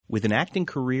With an acting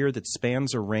career that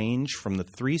spans a range from The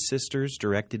Three Sisters,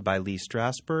 directed by Lee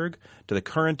Strasberg, to the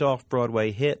current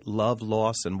off-Broadway hit Love,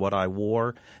 Loss, and What I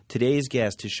Wore, today's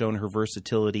guest has shown her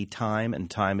versatility time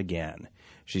and time again.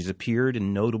 She's appeared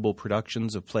in notable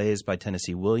productions of plays by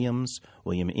Tennessee Williams,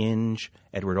 William Inge,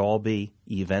 Edward Albee,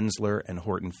 Eve Ensler, and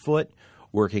Horton Foote,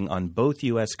 working on both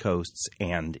U.S. coasts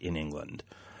and in England.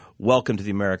 Welcome to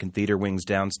the American Theatre Wing's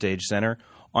Downstage Center.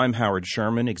 I'm Howard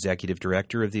Sherman, Executive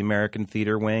Director of the American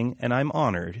Theatre Wing, and I'm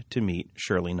honored to meet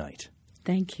Shirley Knight.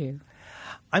 Thank you.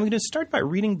 I'm going to start by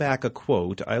reading back a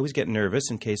quote. I always get nervous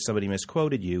in case somebody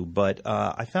misquoted you, but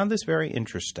I found this very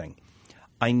interesting.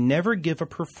 I never give a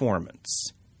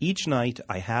performance. Each night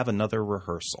I have another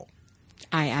rehearsal.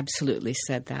 I absolutely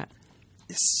said that.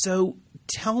 So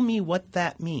tell me what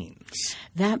that means.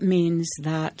 That means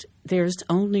that there's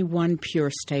only one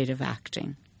pure state of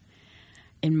acting,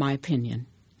 in my opinion.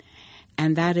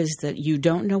 And that is that you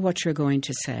don't know what you're going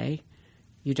to say,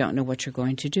 you don't know what you're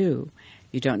going to do,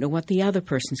 you don't know what the other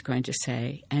person's going to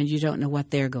say, and you don't know what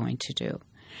they're going to do.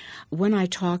 When I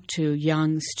talk to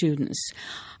young students,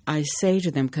 I say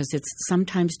to them, because it's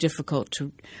sometimes difficult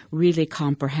to really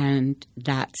comprehend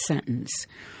that sentence,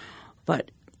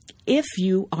 but if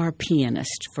you are a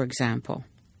pianist, for example,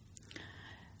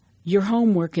 your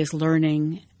homework is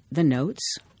learning the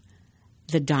notes,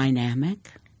 the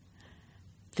dynamic,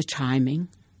 the timing.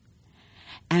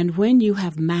 And when you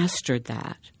have mastered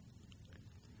that,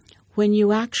 when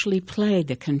you actually play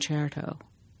the concerto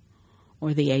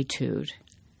or the etude,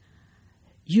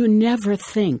 you never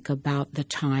think about the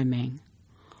timing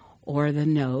or the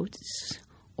notes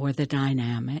or the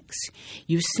dynamics.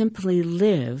 You simply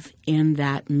live in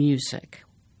that music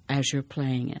as you're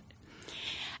playing it.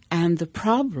 And the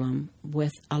problem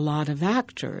with a lot of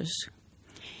actors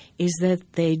is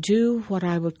that they do what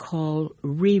I would call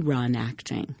rerun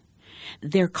acting.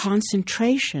 Their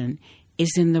concentration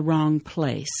is in the wrong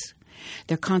place.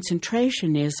 Their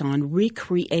concentration is on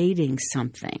recreating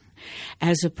something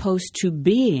as opposed to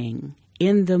being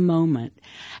in the moment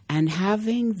and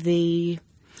having the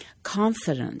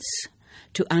confidence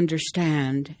to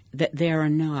understand that they're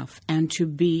enough and to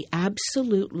be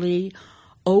absolutely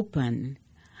open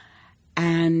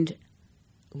and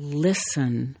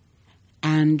listen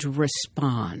and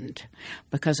respond.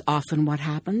 Because often what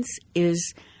happens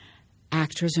is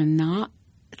actors are not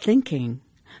thinking.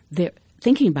 They're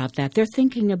thinking about that. They're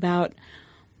thinking about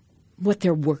what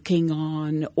they're working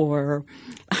on or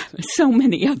so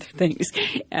many other things.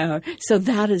 So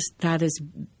that is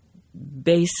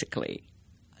basically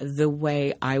the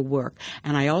way I work.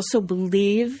 And I also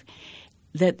believe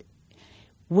that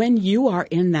when you are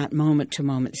in that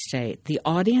moment-to-moment state, the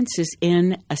audience is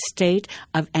in a state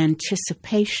of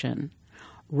anticipation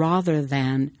rather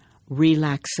than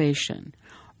relaxation.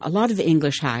 A lot of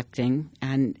English acting,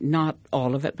 and not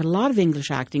all of it, but a lot of English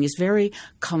acting is very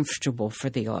comfortable for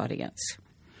the audience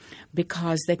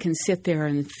because they can sit there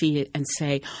and feel and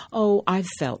say, oh, I've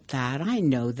felt that, I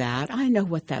know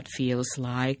what that feels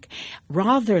like,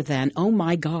 rather than, oh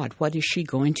my God, what is she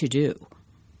going to do?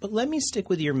 But let me stick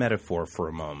with your metaphor for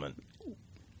a moment.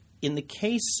 In the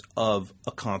case of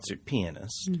a concert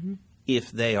pianist,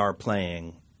 if they are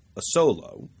playing a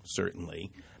solo,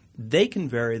 certainly, they can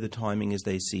vary the timing as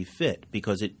they see fit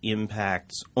because it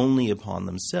impacts only upon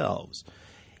themselves.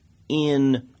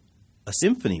 In a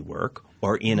symphony work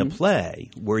or in a play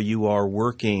where you are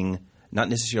working not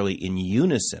necessarily in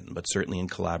unison but certainly in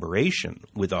collaboration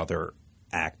with other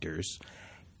actors,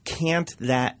 can't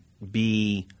that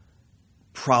be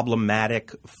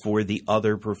problematic for the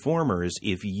other performers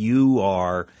if you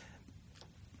are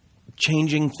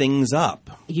changing things up?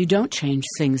 You don't change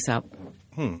things up.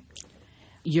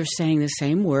 You're saying the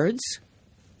same words.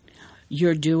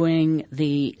 You're doing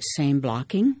the same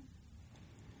blocking.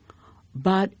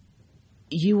 But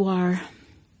you are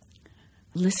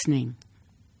listening.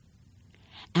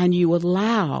 And you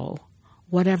allow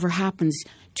whatever happens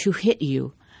to hit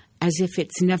you as if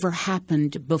it's never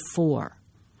happened before.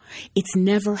 It's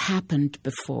never happened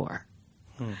before.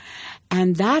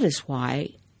 And that is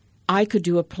why I could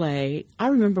do a play. I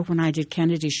remember when I did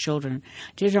Kennedy's Children,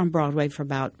 did it on Broadway for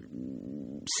about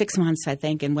 6 months, I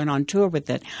think, and went on tour with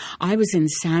it. I was in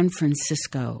San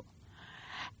Francisco,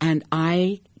 and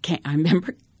I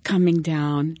remember coming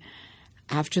down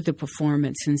after the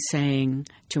performance and saying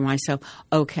to myself,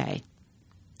 okay,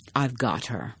 I've got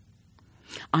her.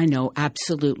 I know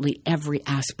absolutely every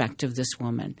aspect of this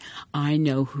woman. I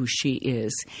know who she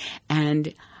is.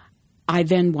 And I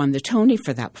then won the Tony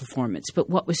for that performance. But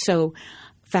what was so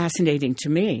fascinating to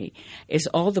me is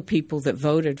all the people that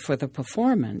voted for the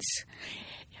performance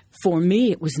for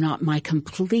me, it was not my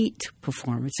complete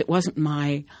performance. It wasn't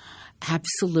my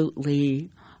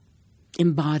absolutely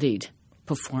embodied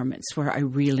performance where I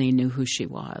really knew who she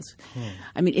was.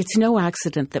 I mean, it's no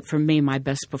accident that for me, my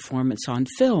best performance on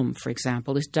film, for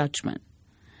example, is Dutchman,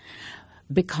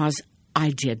 because I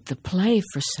did the play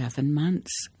for 7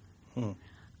 months.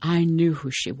 I knew who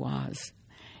she was.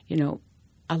 You know,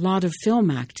 a lot of film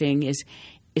acting is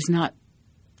not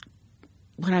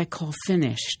what I call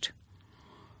finished.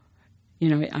 You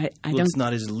know, I don't. It's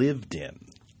not as lived in.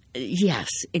 Yes,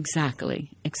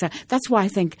 exactly. That's why I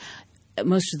think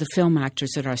most of the film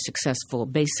actors that are successful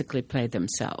basically play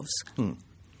themselves.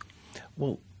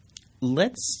 Well,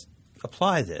 let's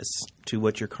apply this to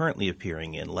what you're currently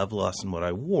appearing in, Love, Loss, and What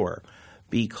I Wore,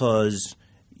 because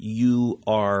you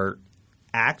are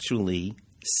actually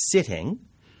sitting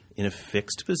in a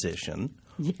fixed position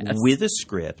with a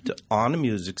script on a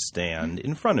music stand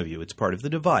in front of you. It's part of the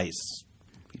device.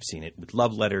 You've seen it with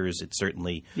love letters. It's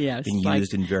certainly been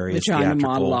used in various vagina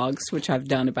theatrical monologues, which I've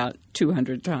done about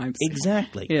 200 times.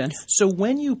 Exactly. Yes. So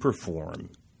when you perform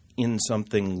in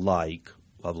something like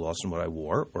Love, Loss, and What I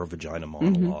Wore or Vagina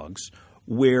Monologues,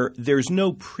 where there's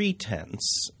no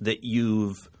pretense that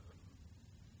you've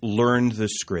learned the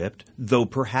script, though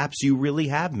perhaps you really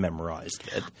have memorized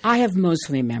it. I have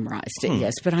mostly memorized it,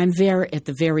 yes, but I'm at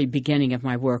the very beginning of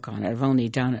my work on it. I've only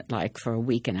done it like for a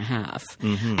week and a half.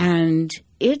 And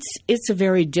it's a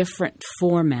very different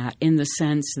format in the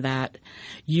sense that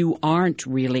you aren't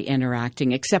really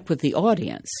interacting except with the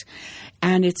audience.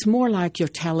 And it's more like you're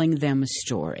telling them a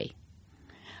story.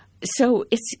 So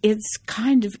it's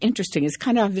kind of interesting. It's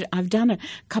kind of I've done a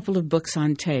couple of books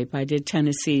on tape. I did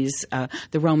Tennessee's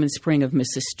The Roman Spring of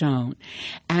Mrs. Stone,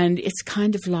 and it's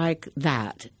kind of like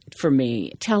that for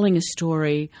me, telling a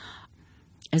story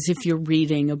as if you're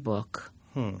reading a book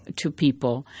to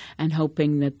people and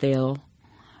hoping that they'll.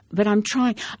 But I'm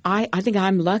trying. I think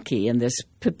I'm lucky in this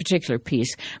particular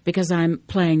piece because I'm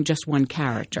playing just one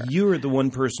character. You're the one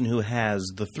person who has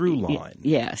the through line.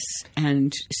 Yes.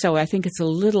 And so I think it's a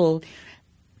little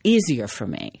easier for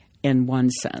me in one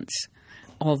sense,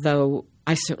 although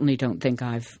I certainly don't think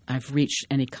I've reached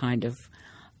any kind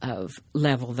of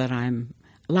level that I'm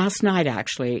 – last night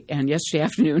actually and yesterday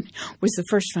afternoon was the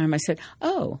first time I said,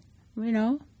 oh, you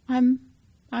know,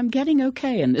 I'm getting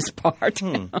okay in this part.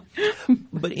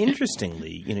 But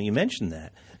interestingly, you know, you mentioned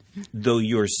that. Though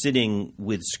you're sitting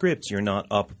with scripts, you're not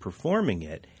up performing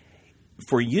it.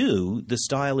 For you, the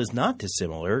style is not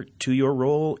dissimilar to your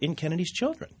role in Kennedy's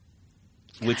Children,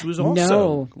 which was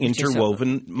also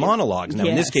interwoven monologues. Now,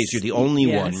 in this case, you're the only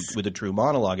one with a true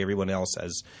monologue. Everyone else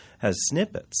has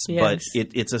snippets. But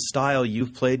it's a style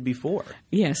you've played before.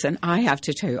 Yes, and I have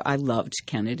to tell you, I loved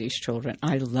Kennedy's Children.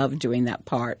 I loved doing that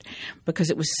part because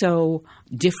it was so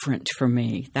different for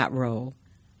me, that role.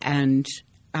 And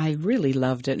I really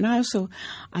loved it. And I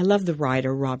love the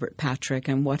writer, Robert Patrick,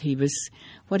 and what he was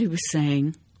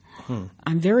saying.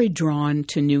 I'm very drawn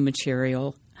to new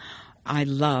material. I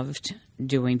loved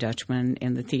doing Dutchman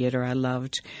in the theater. I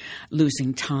loved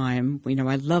Losing Time. You know,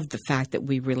 I loved the fact that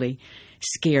we really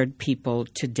scared people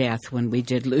to death when we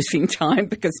did Losing Time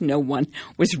because no one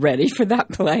was ready for that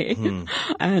play.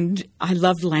 And I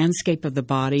loved Landscape of the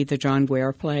Body, the John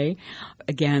Guare play.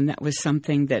 Again, that was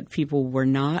something that people were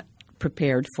not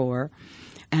prepared for.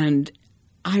 And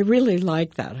I really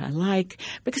like that.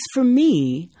 Because for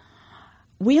me,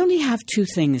 we only have two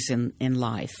things in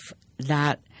life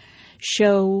that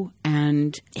show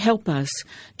and help us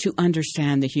to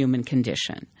understand the human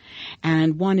condition.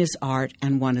 And one is art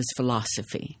and one is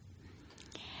philosophy.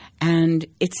 And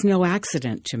it's no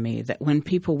accident to me that when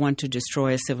people want to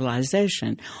destroy a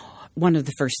civilization, one of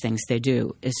the first things they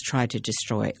do is try to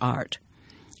destroy art,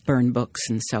 burn books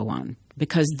and so on.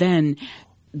 Because then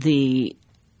the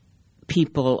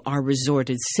people are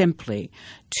resorted simply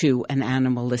to an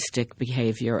animalistic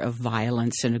behavior of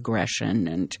violence and aggression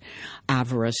and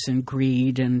avarice and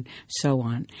greed and so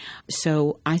on.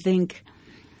 So I think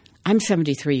I'm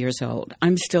 73 years old.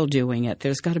 I'm still doing it.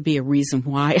 There's got to be a reason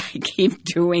why I keep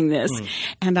doing this.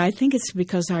 And I think it's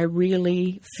because I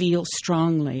really feel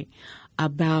strongly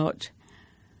about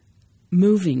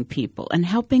moving people and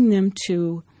helping them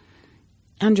to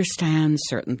understand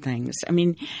certain things. I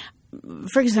mean,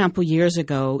 for example, years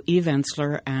ago, Eve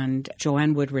Ensler and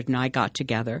Joanne Woodward and I got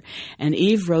together, and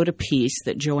Eve wrote a piece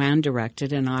that Joanne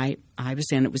directed, and I was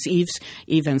in. It was Eve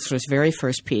Ensler's very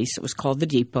first piece. It was called The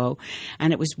Depot,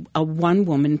 and it was a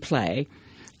one-woman play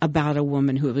about a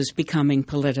woman who was becoming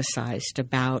politicized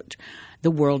about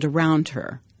the world around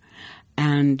her.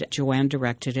 And Joanne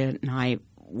directed it, and I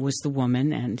was the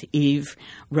woman, and Eve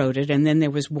wrote it. And then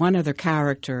there was one other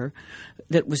character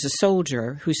that was a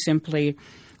soldier who simply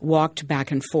walked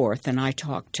back and forth, and I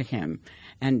talked to him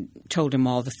and told him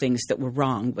all the things that were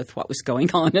wrong with what was going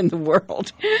on in the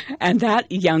world. And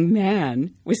that young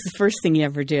man was the first thing he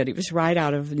ever did. He was right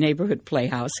out of the neighborhood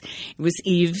playhouse. It was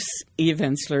Eve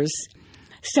Ensler's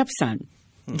stepson,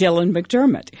 Dylan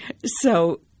McDermott.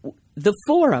 So the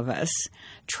four of us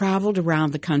traveled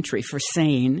around the country for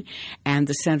SANE and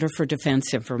the Center for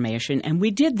Defense Information, and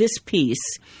we did this piece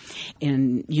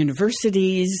in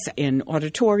universities, in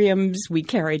auditoriums. We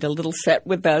carried a little set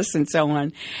with us and so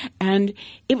on. And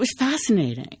it was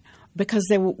fascinating because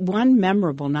there was one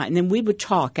memorable night, and then we would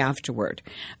talk afterward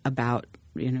about,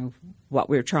 what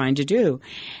we were trying to do.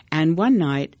 And one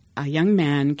night, a young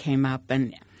man came up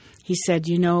and he said,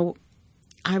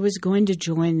 I was going to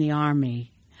join the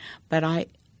Army, but I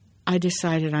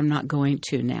decided I'm not going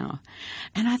to now.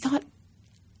 And I thought,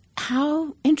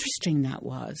 how interesting that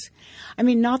was. I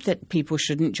mean, not that people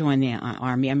shouldn't join the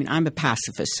Army. I mean, I'm a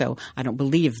pacifist, so I don't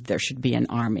believe there should be an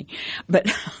army.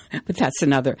 But that's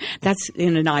in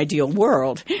an ideal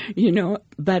world,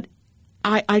 But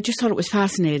I just thought it was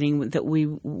fascinating that we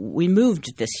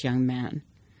moved this young man.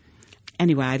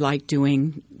 Anyway, I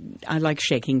like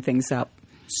shaking things up.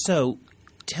 So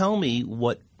tell me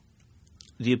what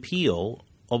the appeal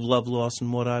of Love, Loss,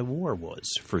 and What I Wore was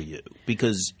for you.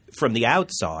 Because from the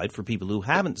outside, for people who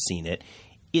haven't seen it,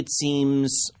 it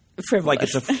seems frivolous. Like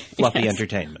it's a fluffy Yes.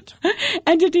 entertainment.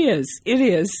 And it is. It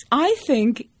is. I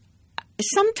think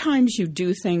sometimes you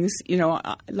do things,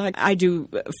 like I do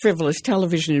frivolous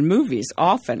television and movies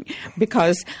often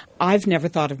because I've never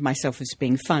thought of myself as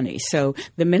being funny. So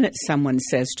the minute someone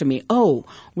says to me, oh,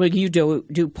 will you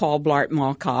do Paul Blart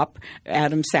Mall Cop?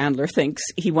 Adam Sandler thinks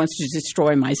he wants to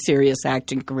destroy my serious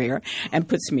acting career and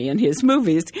puts me in his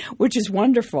movies, which is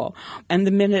wonderful. And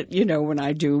the minute, when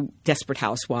I do Desperate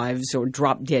Housewives or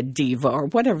Drop Dead Diva or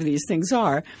whatever these things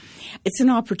are, it's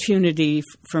an opportunity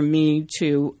for me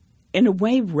to, in a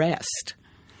way, rest.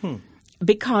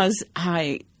 Because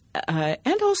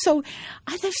and also,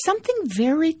 there's something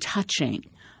very touching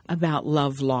about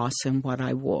Love, Loss, and What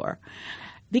I Wore.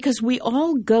 Because we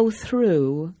all go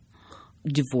through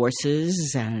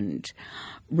divorces and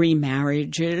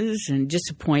remarriages and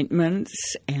disappointments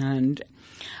and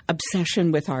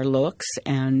obsession with our looks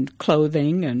and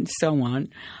clothing and so on.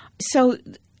 So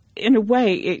in a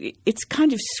way, it's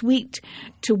kind of sweet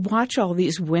to watch all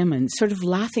these women sort of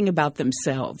laughing about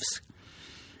themselves.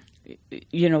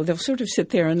 They'll sort of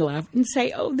sit there and laugh and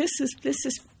say, "Oh, this is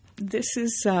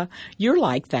you're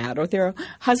like that," or their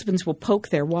husbands will poke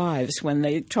their wives when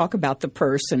they talk about the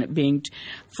purse and it being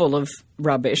full of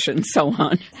rubbish and so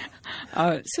on.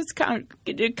 So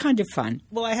it's kind of fun.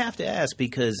 Well, I have to ask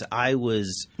because I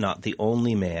was not the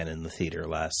only man in the theater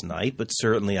last night, but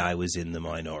certainly I was in the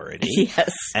minority.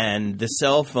 Yes. And the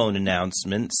cell phone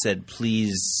announcement said,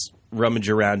 please rummage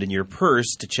around in your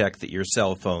purse to check that your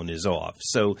cell phone is off.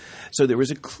 So there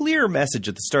was a clear message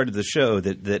at the start of the show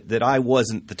that I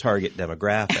wasn't the target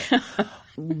demographic.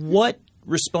 What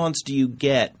response do you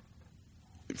get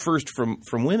first from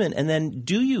women, and then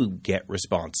do you get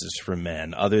responses from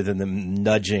men other than them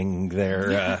nudging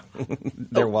their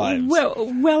wives?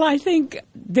 Well, I think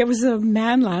there was a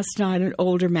man last night, an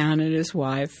older man and his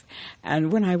wife,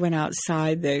 and when I went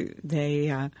outside,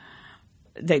 they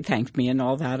thanked me and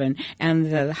all that, and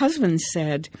the husband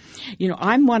said,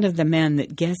 I'm one of the men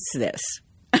that gets this.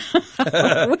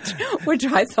 which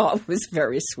I thought was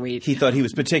very sweet. He thought he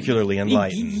was particularly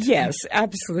enlightened. Yes,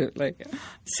 absolutely.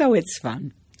 So it's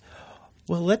fun.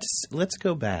 Well, let's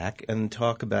go back and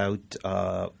talk about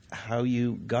how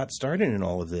you got started in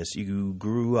all of this. You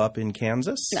grew up in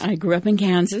Kansas? I grew up in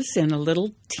Kansas in a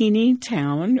little teeny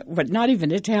town, but not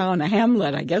even a town, a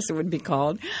hamlet, I guess it would be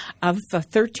called, of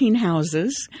 13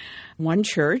 houses, one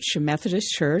church, a Methodist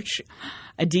church,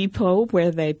 a depot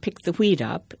where they pick the wheat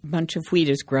up. A bunch of wheat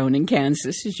is grown in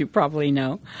Kansas, as you probably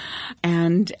know,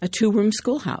 and a two-room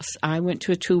schoolhouse. I went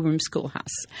to a two-room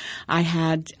schoolhouse. I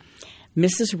had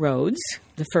Mrs. Rhodes,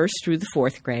 the 1st through the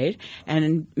 4th grade,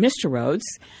 and Mr. Rhodes,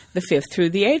 the 5th through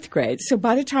the 8th grade. So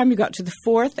by the time you got to the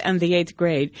 4th and the 8th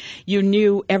grade, you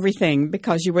knew everything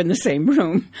because you were in the same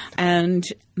room. And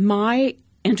my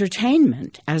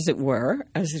entertainment, as it were,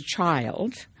 as a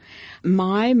child,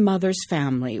 my mother's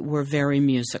family were very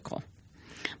musical.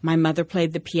 My mother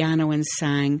played the piano and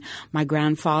sang. My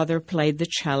grandfather played the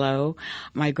cello.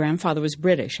 My grandfather was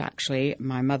British, actually,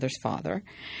 my mother's father.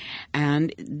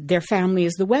 And their family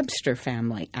is the Webster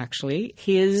family, actually.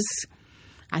 His,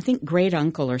 I think,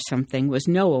 great-uncle or something was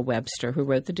Noah Webster, who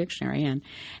wrote the dictionary,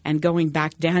 and going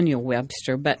back, Daniel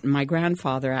Webster. But my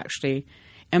grandfather actually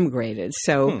emigrated.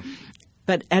 So,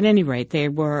 but at any rate, they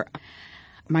were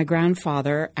my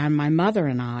grandfather and my mother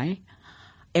and I.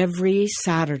 Every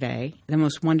Saturday, the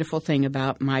most wonderful thing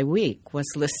about my week was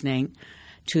listening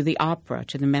to the opera,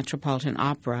 to the Metropolitan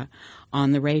Opera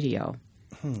on the radio.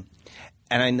 And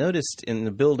I noticed in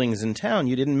the buildings in town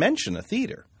you didn't mention a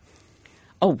theater.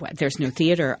 Oh, there's no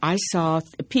theater. I saw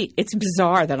Pete. It's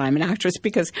bizarre that I'm an actress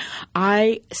because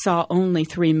I saw only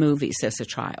 3 movies as a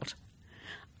child.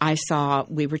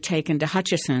 We were taken to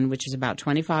Hutchison, which is about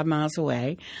 25 miles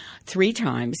away, 3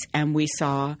 times, and we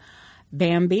saw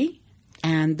Bambi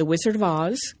and The Wizard of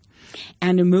Oz,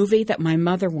 and a movie that my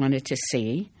mother wanted to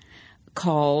see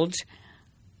called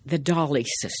The Dolly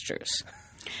Sisters.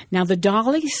 Now, The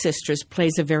Dolly Sisters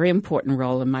plays a very important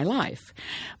role in my life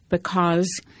because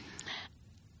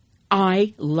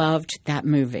I loved that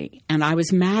movie, and I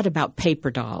was mad about paper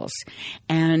dolls,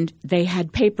 and they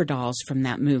had paper dolls from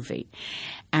that movie.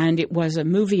 And it was a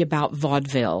movie about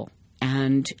vaudeville,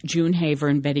 and June Haver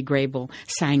and Betty Grable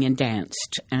sang and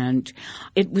danced. And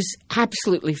it was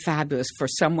absolutely fabulous for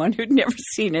someone who'd never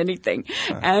seen anything.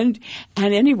 And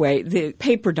anyway, the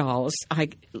paper dolls, I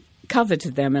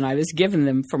coveted them, and I was given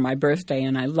them for my birthday,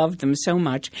 and I loved them so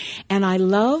much. And I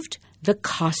loved the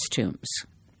costumes.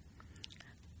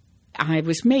 I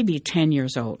was maybe 10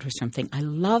 years old or something. I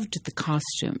loved the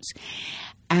costumes.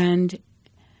 And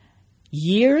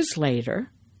years later,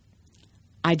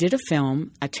 I did a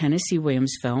film, a Tennessee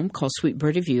Williams film called Sweet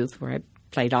Bird of Youth, where I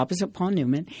played opposite Paul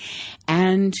Newman.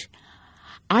 And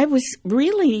I was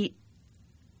really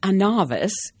a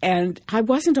novice, and I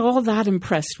wasn't all that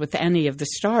impressed with any of the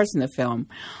stars in the film.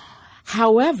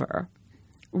 However,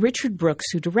 Richard Brooks,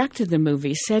 who directed the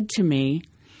movie, said to me,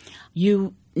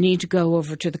 "You need to go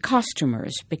over to the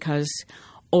costumers because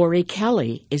Ori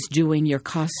Kelly is doing your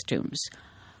costumes."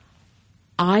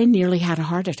 I nearly had a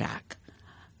heart attack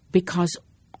because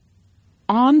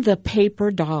on the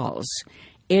paper dolls,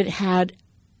 it had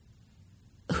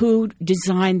who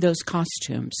designed those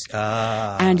costumes.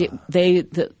 And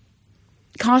the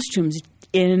costumes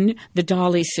in the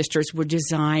Dolly Sisters were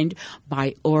designed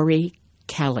by Ori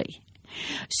Kelly.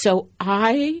 So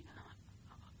I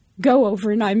go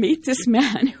over and I meet this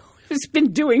man who's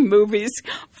been doing movies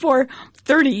for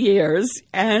 30 years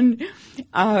and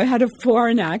had a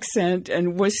foreign accent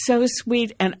and was so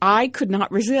sweet, and I could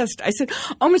not resist. I said,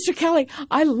 "Oh, Mr. Kelly,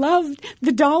 I loved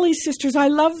the Dolly Sisters. I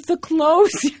loved the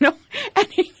clothes," And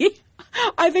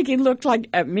I think he looked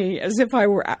at me as if I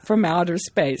were from outer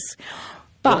space.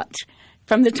 But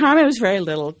from the time I was very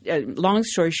little, long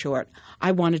story short,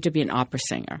 I wanted to be an opera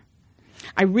singer.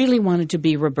 I really wanted to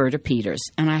be Roberta Peters,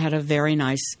 and I had a very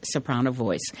nice soprano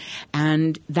voice.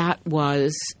 And that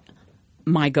was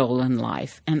my goal in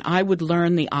life. And I would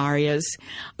learn the arias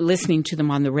listening to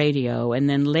them on the radio. And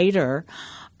then later,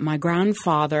 my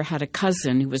grandfather had a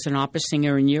cousin who was an opera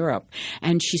singer in Europe,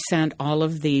 and she sent all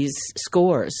of these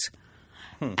scores.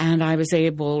 And I was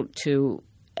able to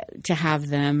have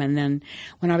them. And then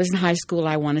when I was in high school,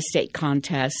 I won a state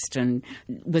contest and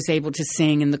was able to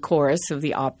sing in the chorus of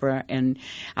the opera and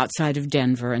outside of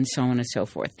Denver and so on and so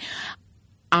forth.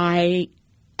 I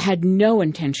had no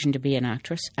intention to be an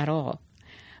actress at all.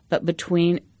 But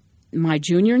between my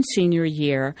junior and senior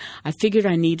year, I figured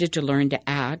I needed to learn to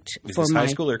act. Is this high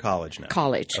school or college now?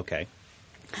 College. Okay.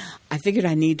 I figured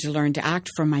I needed to learn to act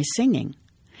for my singing.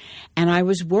 And I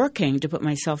was working to put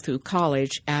myself through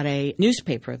college at a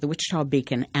newspaper, the Wichita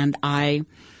Beacon, and I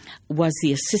was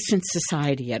the assistant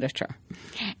society editor.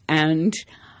 And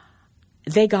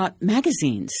they got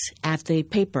magazines at the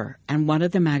paper, and one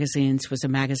of the magazines was a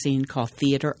magazine called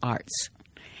Theater Arts.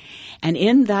 And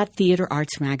in that Theater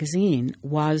Arts magazine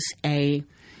was an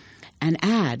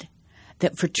ad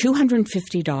that for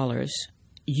 $250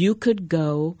 you could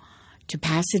go to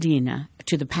Pasadena,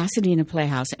 to the Pasadena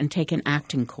Playhouse, and take an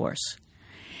acting course.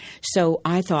 So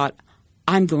I thought,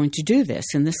 I'm going to do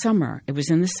this in the summer. It was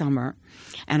in the summer,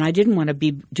 and I didn't want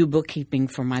to do bookkeeping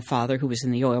for my father, who was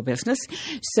in the oil business.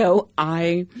 So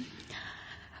I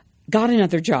got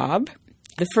another job.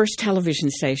 The first television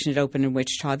station had opened in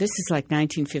Wichita. This is like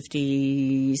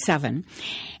 1957.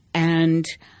 And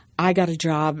I got a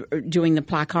job doing the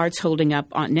placards, holding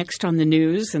up next on the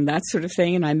news and that sort of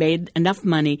thing, and I made enough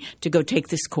money to go take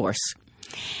this course.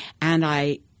 And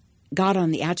I got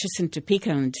on the Atchison, Topeka,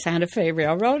 and Santa Fe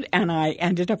Railroad, and I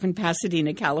ended up in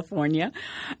Pasadena, California.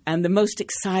 And the most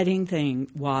exciting thing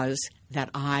was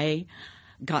that I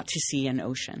got to see an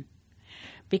ocean.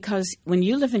 Because when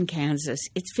you live in Kansas,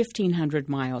 it's 1,500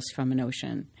 miles from an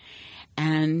ocean.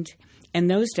 And in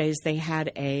those days, they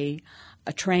had a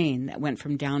train that went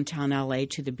from downtown L.A.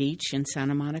 to the beach in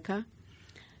Santa Monica.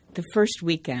 the first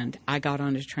weekend, I got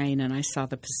on a train and I saw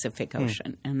the Pacific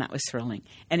Ocean, and that was thrilling.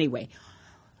 Anyway,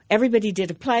 everybody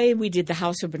did a play. We did The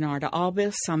House of Bernarda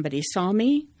Alba. Somebody saw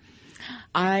me.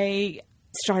 I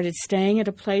started staying at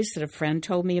a place that a friend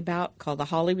told me about called the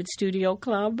Hollywood Studio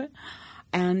Club,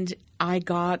 and I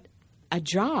got a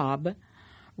job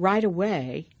right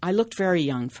away. I looked very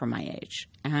young for my age,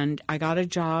 and I got a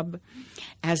job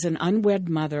as an unwed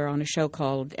mother on a show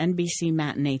called NBC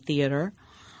Matinee Theater.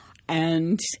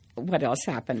 And what else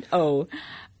happened? Oh,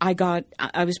 I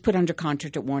was put under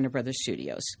contract at Warner Brothers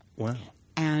Studios. Wow.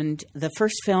 And the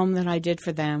first film that I did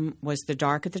for them was The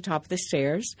Dark at the Top of the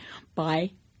Stairs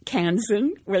by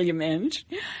Kansan, William Inge,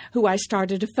 who I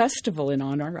started a festival in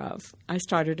honor of. I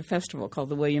started a festival called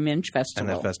the William Inge Festival.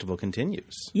 And that festival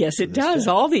continues. Yes, it does.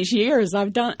 All these years.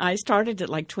 I started it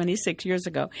like 26 years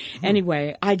ago.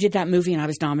 Anyway, I did that movie and I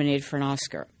was nominated for an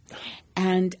Oscar.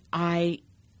 And I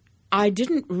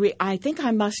think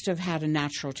I must have had a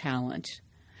natural talent.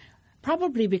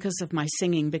 Probably because of my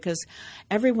singing, because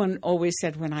everyone always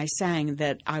said when I sang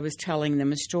that I was telling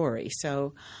them a story.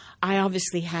 So I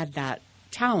obviously had that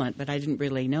talent, but I didn't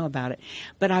really know about it.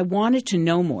 But I wanted to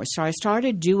know more, so I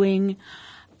started doing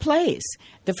plays.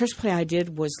 The first play I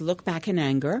did was Look Back in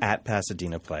Anger. At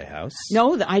Pasadena Playhouse.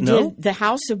 No, I did The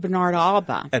House of Bernarda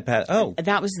Alba.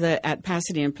 That was at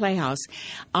Pasadena Playhouse.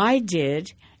 I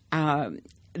did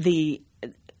the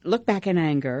Look Back in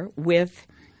Anger with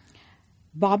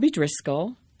Bobby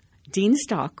Driscoll, Dean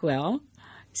Stockwell,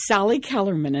 Sally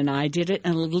Kellerman, and I did it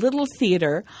in a little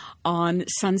theater on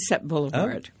Sunset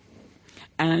Boulevard.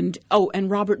 And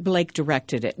Robert Blake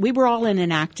directed it. We were all in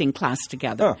an acting class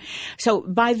together. So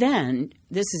by then,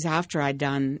 this is after I'd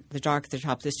done The Dark at the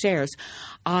Top of the Stairs,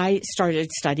 I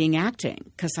started studying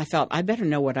acting because I felt I better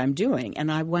know what I'm doing.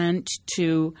 And I went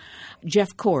to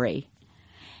Jeff Corey.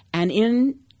 And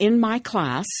in my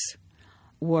class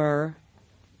were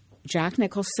Jack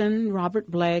Nicholson,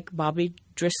 Robert Blake, Bobby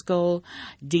Driscoll,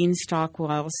 Dean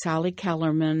Stockwell, Sally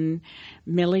Kellerman,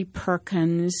 Millie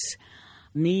Perkins,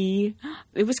 me.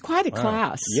 It was quite a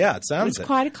class. Yeah, it sounds it. Was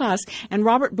quite a class. And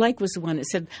Robert Blake was the one that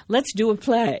said, let's do a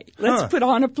play. Let's put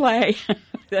on a play.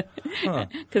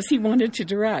 Because he wanted to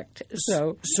direct.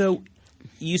 So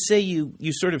you say you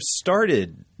sort of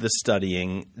started the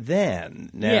studying then.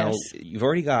 Now, you've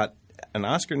already got an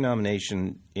Oscar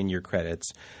nomination in your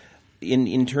credits.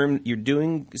 In term, you're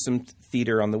doing some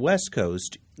theater on the West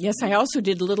Coast. Yes, I also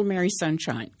did Little Mary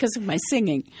Sunshine because of my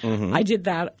singing. I did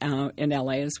that in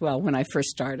L.A. as well when I first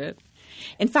started.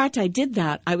 In fact, I did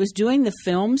that. I was doing the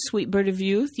film Sweet Bird of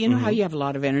Youth. You know how you have a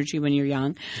lot of energy when you're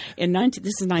young. This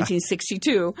is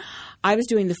 1962. I was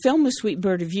doing the film with Sweet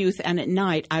Bird of Youth, and at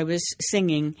night I was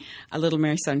singing A Little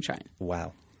Mary Sunshine.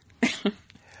 Wow.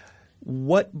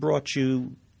 What brought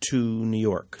you to New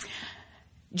York?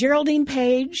 Geraldine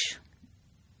Page,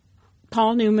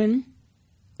 Paul Newman,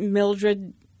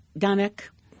 Mildred Dunnock,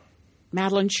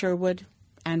 Madeline Sherwood,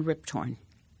 and Rip Torn.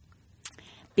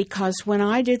 Because when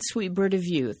I did Sweet Bird of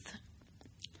Youth,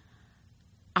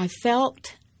 I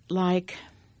felt like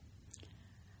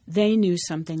they knew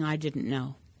something I didn't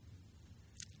know.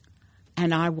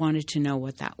 And I wanted to know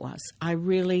what that was.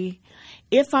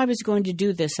 If I was going to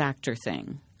do this actor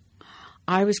thing,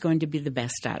 I was going to be the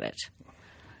best at it.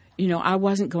 You know, I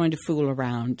wasn't going to fool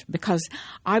around because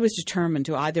I was determined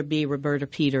to either be Roberta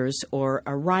Peters or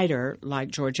a writer like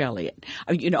George Eliot.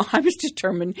 You know, I was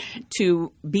determined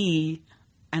to be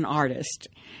an artist.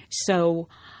 So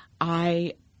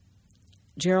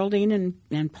Geraldine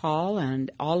and Paul and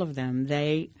all of them,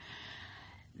 they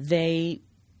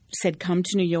said, come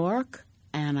to New York.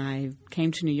 And I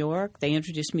came to New York. They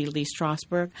introduced me to Lee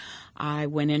Strasberg. I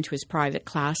went into his private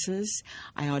classes.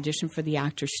 I auditioned for the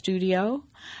Actors Studio.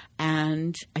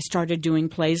 And I started doing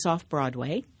plays off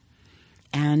Broadway.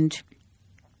 And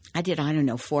I did,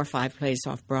 4 or 5 plays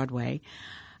off Broadway.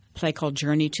 A play called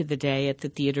Journey to the Day at the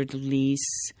Theatre de Lys.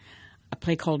 A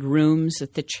play called Rooms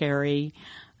at the Cherry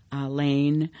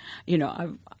Lane. You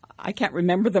know, I can't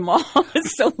remember them all.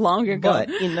 It's so long ago. But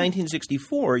in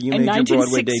 1964, you made your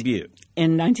Broadway debut.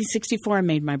 In 1964, I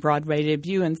made my Broadway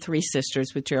debut in Three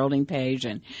Sisters with Geraldine Page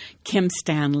and Kim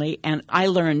Stanley, and I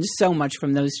learned so much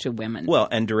from those 2 women. Well,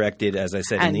 and directed, as I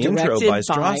said in the intro, by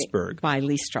Strasberg. By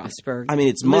Lee Strasberg. I mean,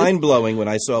 it's mind-blowing when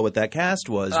I saw what that cast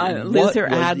was. Luther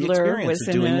Adler was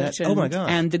in it. Oh, my gosh.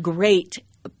 And the great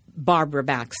Barbara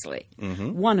Baxley,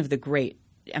 one of the great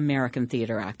American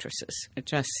theater actresses.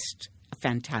 Just a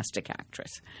fantastic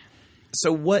actress.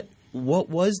 So what What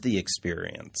was the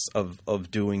experience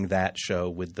of doing that show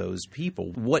with those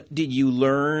people? What did you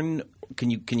learn? Can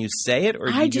you say it, or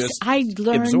I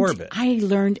learned, absorb it? I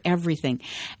learned everything,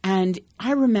 and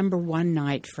I remember one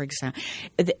night, for example,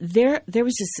 there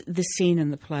was this scene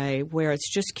in the play where it's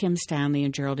just Kim Stanley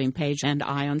and Geraldine Page and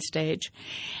I on stage,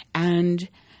 and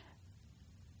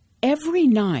every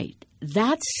night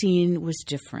that scene was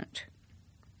different,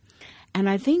 and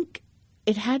I think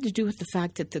it had to do with the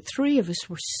fact that the three of us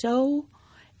were so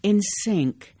in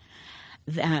sync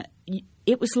that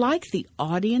it was like the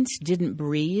audience didn't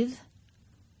breathe,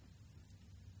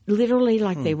 literally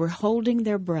like they were holding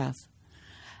their breath.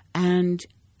 And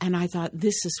I thought,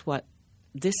 this is what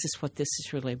this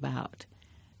is really about,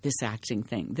 this acting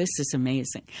thing. This is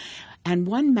amazing. And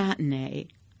one matinee,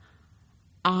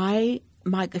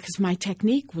 because my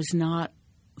technique was not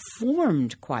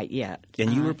formed quite yet.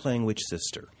 And you were playing which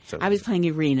sister? So I was playing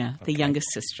Irina, the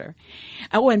youngest sister.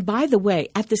 Oh, and by the way,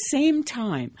 at the same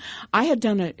time, I had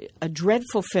done a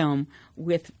dreadful film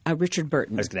with Richard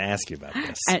Burton. I was going to ask you about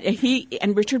this.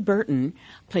 And Richard Burton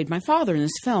played my father in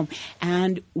this film.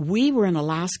 And we were in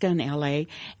Alaska and L.A.,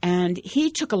 and he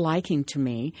took a liking to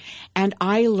me, and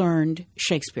I learned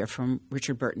Shakespeare from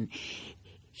Richard Burton.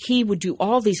 He would do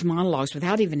all these monologues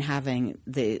without even having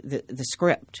the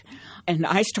script. And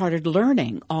I started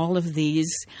learning all of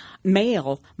these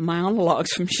male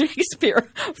monologues from Shakespeare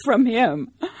from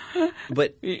him.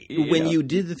 But when you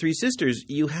did The Three Sisters,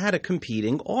 you had a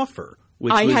competing offer.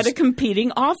 I had a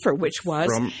competing offer, which was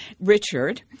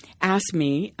Richard asked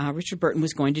me, Richard Burton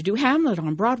was going to do Hamlet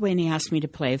on Broadway, and he asked me to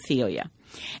play Ophelia.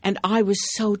 And I was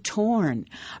so torn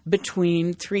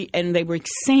between and they were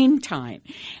same time,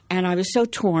 and I was so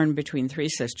torn between Three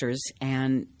Sisters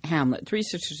and Hamlet, Three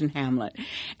Sisters and Hamlet.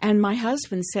 And my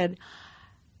husband said,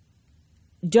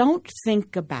 don't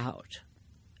think about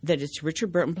that it's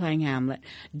Richard Burton playing Hamlet.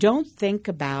 Don't think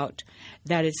about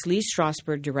that it's Lee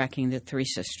Strasberg directing The Three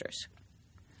Sisters.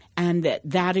 And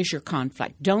that is your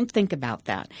conflict. Don't think about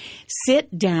that.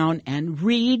 Sit down and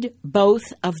read both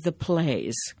of the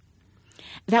plays.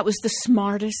 That was the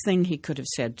smartest thing he could have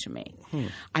said to me.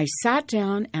 I sat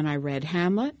down and I read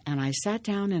Hamlet, and I sat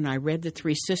down and I read The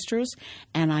Three Sisters,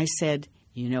 and I said,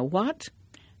 you know what?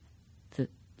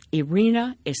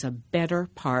 Irina is a better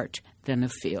part than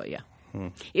Ophelia.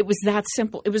 It was that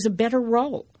simple. It was a better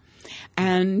role.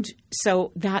 And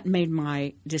so that made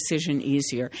my decision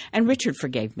easier. And Richard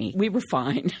forgave me. We were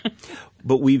fine.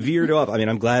 But we veered off. I mean,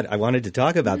 I'm glad I wanted to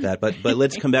talk about that. But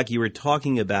let's come back. You were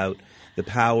talking about the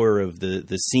power of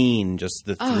the scene, just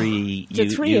the three,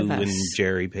 three of us. And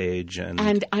Jerry Page.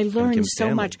 And I learned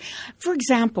so much. For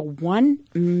example, I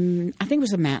think it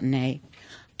was a matinee.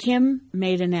 Kim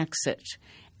made an exit,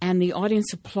 and the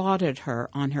audience applauded her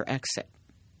on her exit.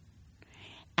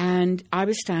 And I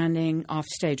was standing off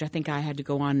stage. I think I had to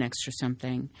go on next or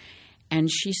something.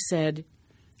 And she said,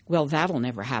 well, that'll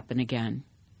never happen again.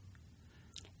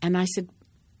 And I said,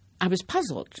 I was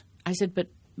puzzled. I said, but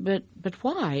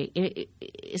why?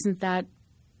 Isn't that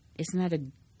a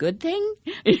good thing?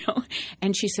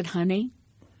 And she said, honey,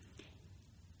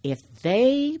 if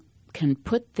they can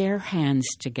put their hands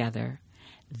together,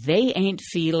 they ain't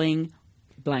feeling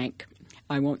blank.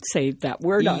 I won't say that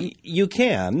word on. You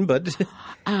can, but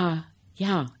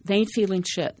yeah, they ain't feeling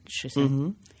shit, she said. Mm-hmm.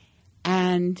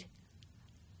 And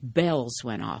bells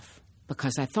went off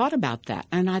because I thought about that.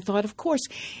 And I thought, of course,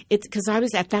 it's because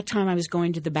at that time I was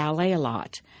going to the ballet a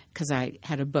lot because I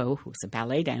had a beau who was a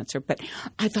ballet dancer. But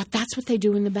I thought that's what they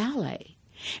do in the ballet.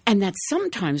 And that's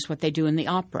sometimes what they do in the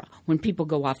opera. When people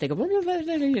go off, they go, blah, blah,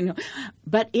 blah, blah,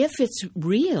 But if it's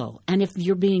real and if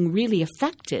you're being really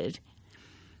affected,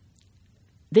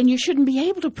 then you shouldn't be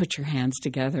able to put your hands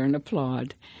together and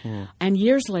applaud. Yeah. And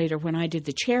years later, when I did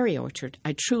The Cherry Orchard,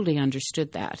 I truly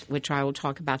understood that, which I will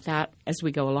talk about that as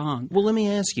we go along. Well, let me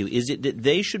ask you, is it that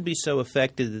they should be so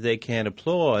affected that they can't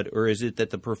applaud, or is it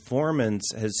that the performance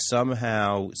has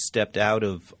somehow stepped out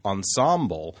of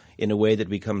ensemble in a way that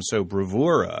becomes so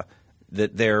bravura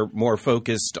that they're more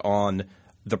focused on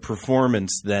the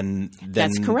performance than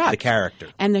That's correct. The character?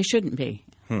 And they shouldn't be.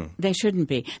 They shouldn't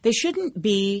be. They shouldn't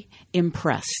be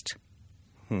impressed.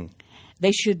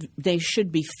 They should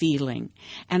be feeling.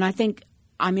 And I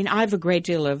have a great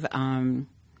deal of I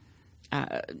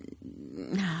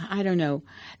don't know.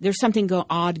 There's something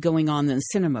odd going on in the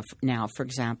cinema now, for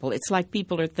example. It's like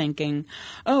people are thinking,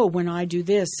 oh, when I do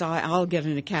this, I'll get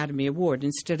an Academy Award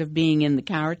instead of being in the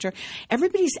character.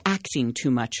 Everybody's acting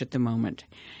too much at the moment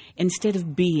instead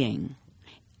of being.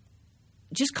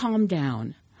 Just calm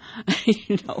down.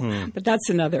 But that's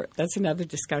another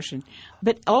discussion.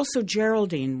 But also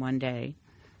Geraldine one day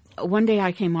one day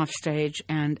I came off stage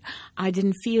and I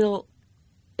didn't feel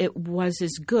it was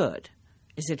as good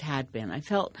as it had been. I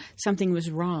felt something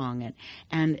was wrong,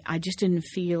 and I just didn't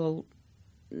feel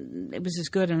it was as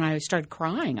good, and I started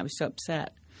crying. I was so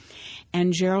upset.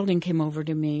 And Geraldine came over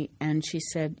to me, and she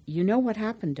said, "You know what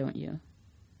happened, don't you?"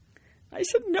 I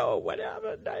said, "No, what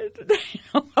happened?"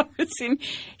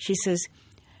 She says,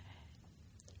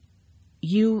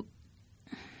 You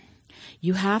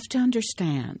have to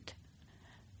understand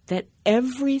that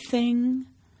everything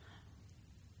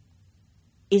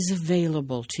is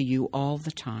available to you all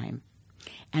the time.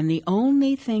 And the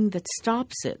only thing that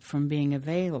stops it from being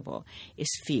available is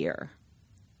fear.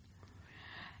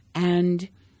 And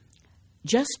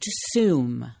just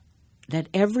assume that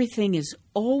everything is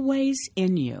always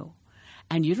in you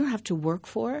and you don't have to work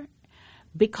for it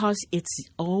because it's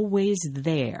always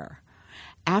there.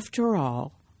 After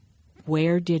all,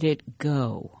 where did it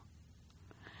go?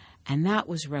 And that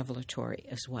was revelatory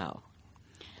as well.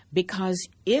 Because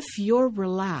if you're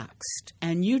relaxed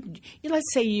and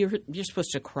let's say you're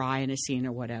supposed to cry in a scene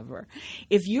or whatever,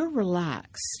 if you're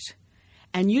relaxed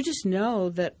and you just know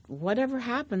that whatever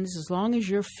happens, as long as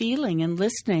you're feeling and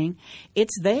listening,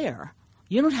 it's there.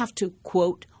 You don't have to,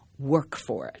 quote, work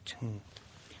for it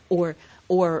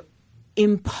or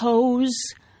impose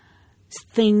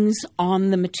things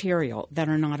on the material that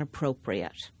are not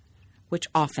appropriate, which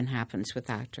often happens with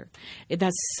actor.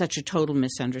 That's such a total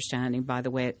misunderstanding, by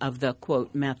the way, of the,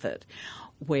 quote, method,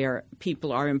 where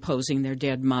people are imposing their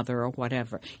dead mother or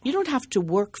whatever. You don't have to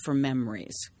work for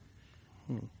memories.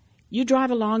 You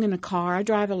drive along in a car. I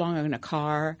drive along in a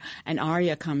car. An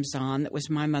aria comes on that was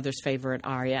my mother's favorite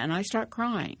aria, and I start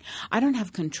crying. I don't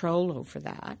have control over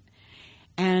that.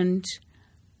 And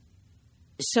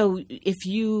so if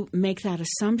you make that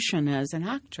assumption as an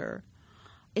actor,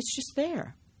 it's just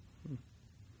there.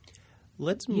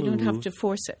 You don't have to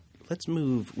force it. Let's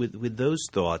move with those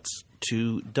thoughts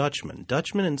to Dutchman.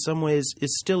 Dutchman, in some ways,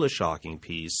 is still a shocking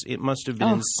piece. It must have been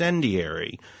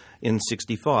incendiary in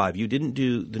 '65. You didn't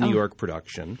do the New York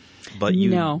production, but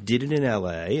you did it in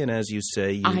L.A., and as you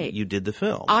say, you did the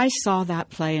film. I saw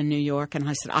that play in New York, and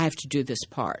I said, I have to do this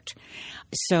part.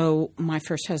 So my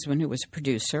first husband, who was a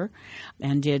producer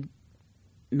and did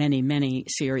many, many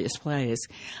serious plays,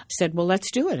 said, well,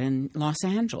 let's do it in Los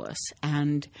Angeles.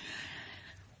 And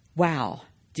wow,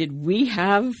 did we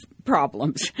have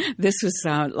problems. This was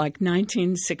like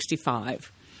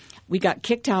 1965. We got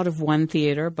kicked out of one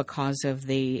theater because of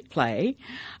the play.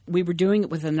 We were doing it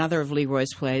with another of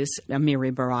Leroy's plays,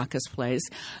 Amiri Baraka's plays.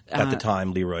 At the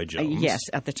time, Leroy Jones. Yes,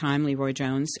 at the time, Leroy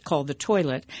Jones, called The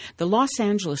Toilet. The Los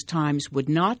Angeles Times would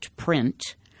not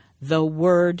print the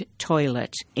word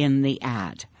toilet in the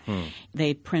ad.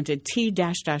 They printed T-T.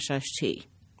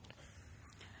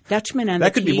 Dutchman and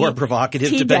that could be more provocative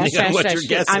depending on what you're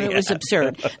guessing. I mean, it was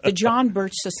absurd. The John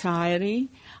Birch Society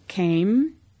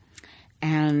came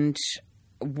and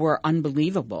were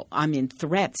unbelievable. I mean,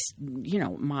 threats. You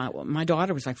know, my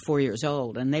daughter was like 4 years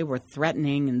old, and they were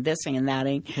threatening and thising and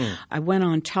thating. I went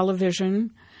on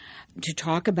television to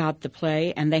talk about the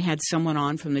play, and they had someone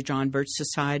on from the John Birch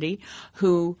Society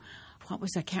who,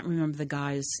 I can't remember the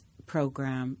guy's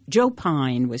program. Joe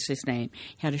Pine was his name.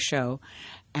 He had a show,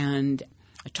 and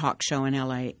a talk show in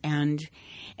L.A., and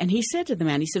he said to the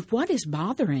man, he said, what is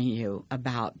bothering you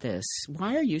about this?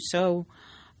 Why are you so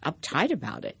uptight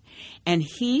about it? And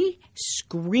he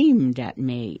screamed at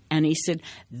me, and he said,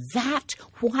 that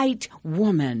white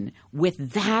woman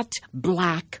with that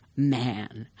black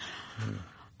man.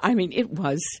 I mean, it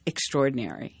was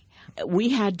extraordinary. We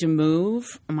had to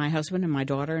move, my husband and my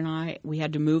daughter and I, we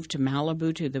had to move to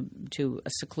Malibu to a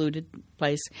secluded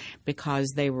place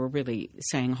because they were really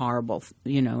saying horrible,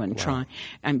 and trying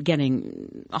and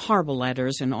getting horrible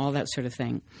letters and all that sort of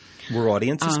thing. Were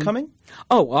audiences coming?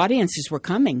 Oh, audiences were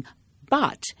coming,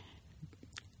 but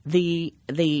the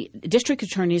district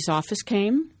attorney's office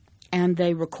came and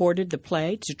they recorded the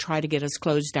play to try to get us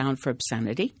closed down for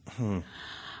obscenity.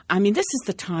 I mean, this is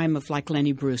the time of, like,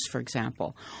 Lenny Bruce, for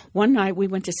example. One night we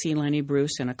went to see Lenny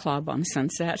Bruce in a club on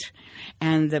Sunset,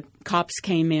 and the cops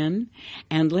came in,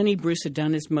 and Lenny Bruce had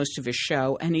done most of his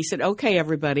show, and he said, okay,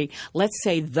 everybody, let's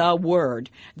say the word.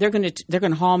 They're going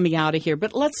to haul me out of here,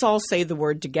 but let's all say the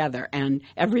word together. And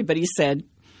everybody said,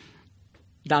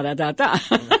 da-da-da-da.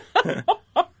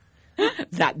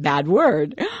 That bad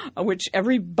word, which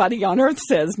everybody on earth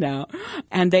says now.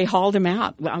 And they hauled him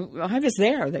out. I was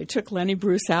there. They took Lenny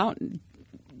Bruce out and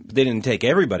They didn't take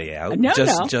everybody out. No,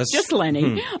 just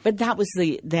Lenny. But that was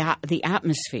the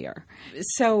atmosphere.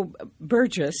 So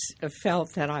Burgess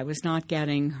felt that I was not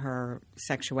getting her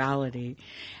sexuality,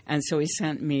 and so he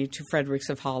sent me to Fredericks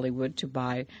of Hollywood to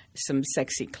buy some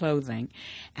sexy clothing.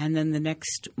 And then the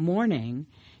next morning,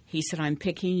 he said, I'm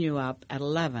picking you up at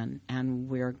 11, and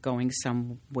we're going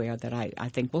somewhere that I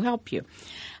think will help you.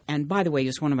 And by the way, he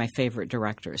was one of my favorite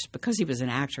directors. Because he was an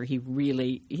actor, he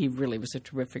really was a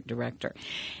terrific director.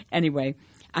 Anyway,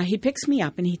 he picks me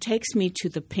up, and he takes me to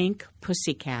the Pink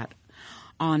Pussycat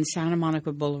on Santa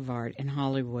Monica Boulevard in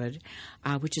Hollywood,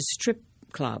 which is a strip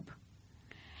club.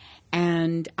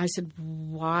 And I said,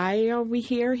 why are we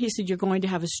here? He said, you're going to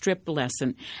have a strip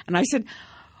lesson. And I said,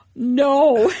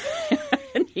 no.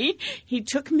 And he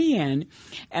took me in,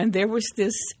 and there was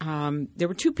this there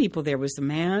were two people. There was a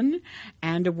man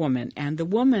and a woman, and the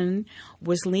woman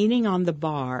was leaning on the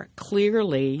bar,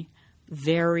 clearly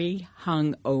very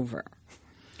hungover.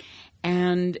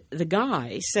 And the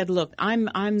guy said, look, I'm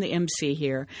the MC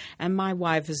here, and my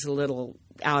wife is a little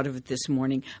out of it this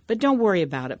morning, but don't worry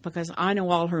about it because I know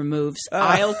all her moves.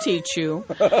 I'll teach you.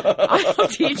 I'll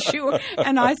teach you.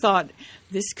 And I thought,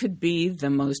 this could be the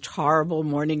most horrible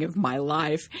morning of my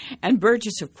life. And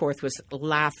Burgess, of course, was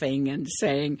laughing and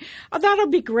saying, oh, that'll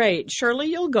be great. Surely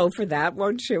you'll go for that,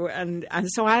 won't you? And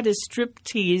so I had a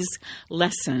striptease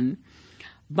lesson,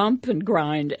 bump and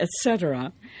grind,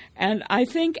 etc. And I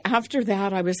think after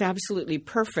that, I was absolutely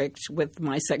perfect with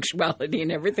my sexuality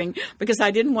and everything because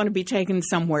I didn't want to be taken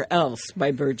somewhere else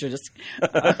by Burgess.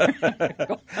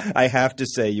 I have to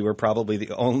say, you were probably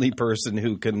the only person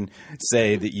who can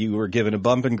say that you were given a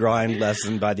bump and grind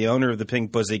lesson by the owner of the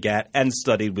Pink Pussycat and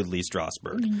studied with Lee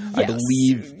Strasberg. Yes. I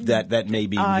believe that may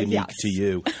be unique yes. to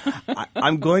you.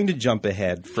 I'm going to jump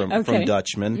ahead from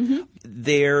Dutchman. Mm-hmm.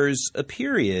 There's a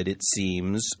period, it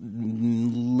seems,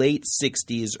 late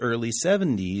 60s, early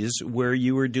 70s, where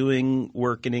you were doing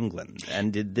work in England.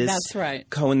 And did this That's right.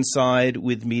 coincide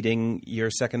with meeting your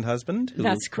second husband, who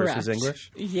That's correct. was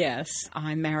English? Yes.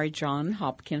 I married John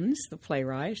Hopkins, the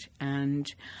playwright,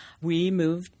 and we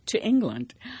moved to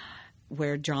England,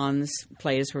 where John's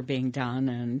plays were being done,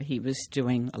 and he was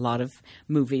doing a lot of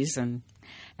movies and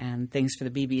things for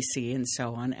the BBC and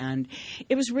so on. And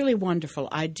it was really wonderful.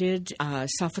 I did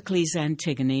Sophocles'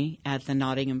 Antigone at the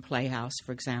Nottingham Playhouse,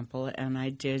 for example, and I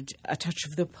did A Touch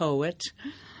of the Poet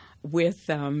with,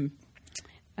 I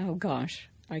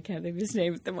can't think of his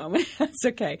name at the moment. That's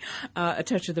okay. A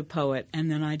Touch of the Poet.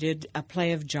 And then I did a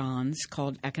play of John's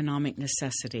called Economic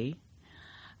Necessity,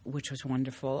 which was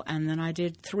wonderful. And then I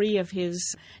did 3 of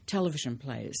his television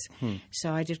plays.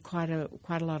 So I did quite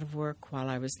a lot of work while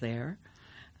I was there.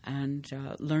 And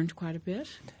learned quite a bit.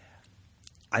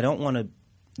 I don't want to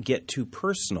get too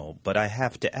personal, but I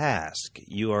have to ask.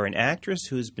 You are an actress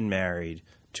who has been married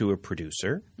to a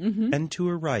producer and to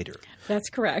a writer. That's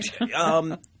correct.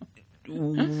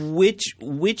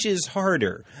 Which is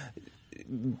harder?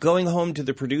 Going home to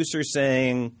the producer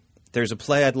saying, there's a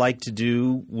play I'd like to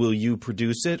do, will you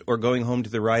produce it? Or going home to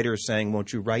the writer saying,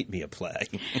 won't you write me a play?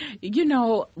 You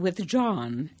know, with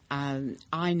John,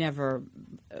 I never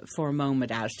for a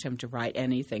moment asked him to write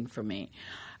anything for me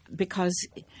because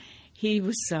he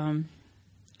was an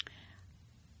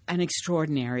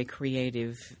extraordinary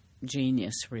creative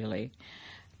genius, really.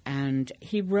 And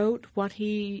he wrote what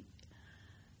he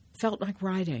felt like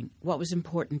writing, what was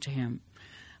important to him.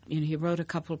 You know, he wrote a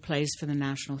couple of plays for the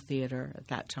National Theatre at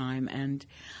that time, and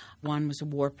one was a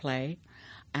war play,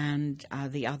 and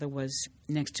the other was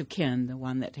Next to Kin, the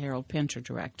one that Harold Pinter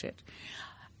directed.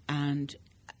 And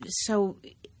so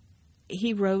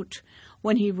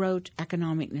when he wrote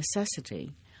Economic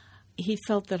Necessity, he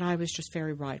felt that I was just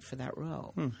very right for that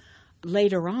role.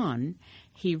 Later on,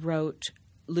 he wrote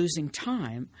Losing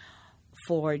Time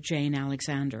for Jane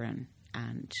Alexander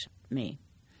and me.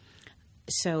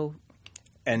 So...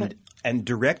 And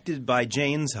directed by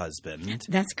Jane's husband.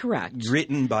 That's correct.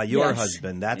 Written by your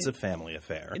husband. That's a family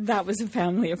affair. That was a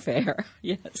family affair,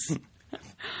 yes.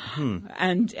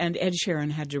 And Ed Sheeran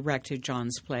had directed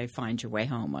John's play Find Your Way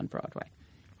Home on Broadway.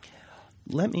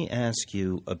 Let me ask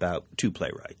you about 2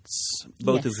 playwrights,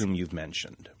 both of whom you've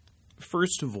mentioned.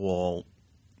 First of all,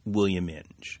 William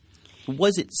Inge.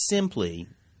 Was it simply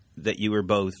that you were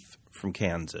both from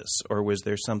Kansas, or was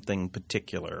there something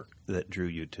particular that drew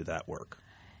you to that work?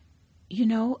 You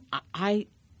know, I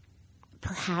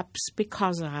perhaps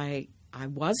because I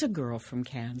was a girl from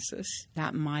Kansas,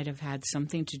 that might have had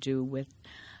something to do with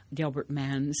Delbert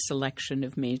Mann's selection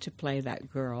of me to play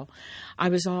that girl. I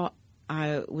was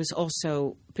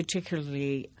also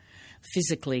particularly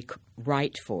physically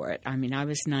right for it. I mean, I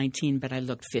was 19, but I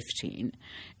looked 15.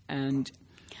 And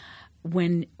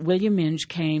when William Inge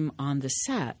came on the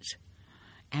set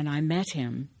and I met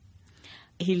him,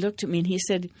 he looked at me and he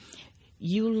said,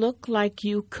 "You look like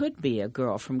you could be a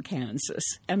girl from Kansas."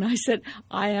 And I said,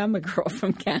 "I am a girl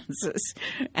from Kansas."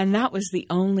 And that was the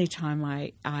only time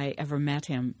I ever met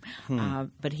him.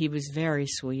 But he was very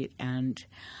sweet. And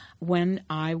when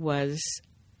I was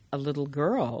a little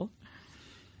girl,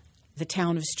 the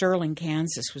town of Sterling,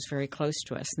 Kansas was very close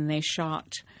to us, and they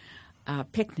shot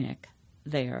Picnic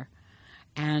there.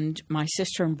 And my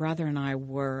sister and brother and I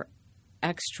were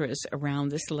extras around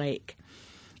this lake.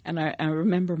 And I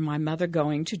remember my mother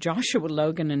going to Joshua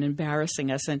Logan and embarrassing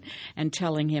us and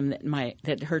telling him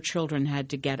that her children had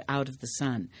to get out of the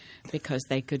sun because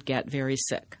they could get very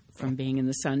sick from being in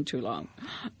the sun too long.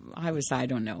 I was,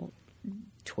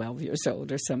 12 years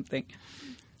old or something.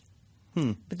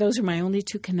 But those are my only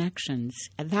two connections.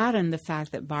 That and the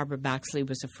fact that Barbara Baxley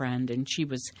was a friend, and she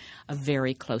was a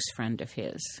very close friend of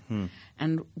his.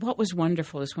 And what was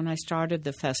wonderful is when I started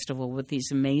the festival with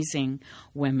these amazing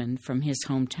women from his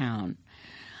hometown,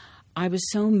 I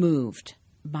was so moved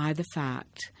by the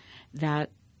fact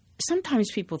that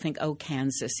sometimes people think, oh,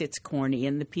 Kansas, it's corny,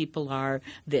 and the people are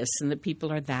this, and the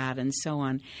people are that, and so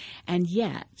on. And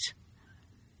yet,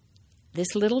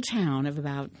 this little town of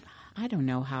about, I don't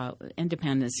know how,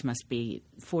 Independence must be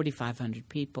 4,500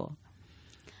 people,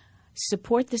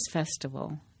 support this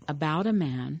festival about a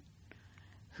man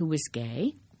who was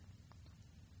gay,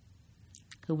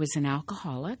 who was an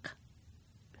alcoholic,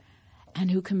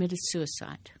 and who committed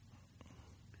suicide.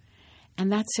 And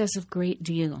that says a great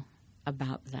deal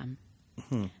about them,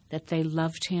 that they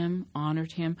loved him,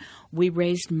 honored him. We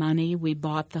raised money. We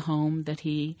bought the home that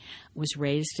he was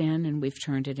raised in, and we've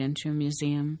turned it into a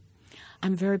museum.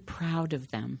 I'm very proud of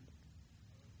them.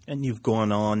 And you've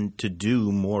gone on to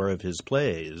do more of his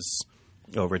plays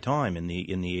over time. In the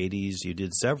 80s, you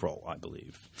did several, I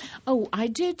believe. Oh, I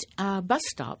did Bus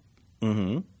Stop.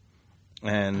 And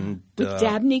with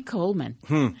Dabney Coleman.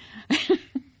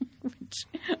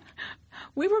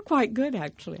 We were quite good,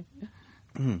 actually.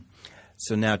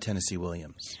 So now Tennessee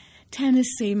Williams.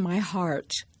 Tennessee, my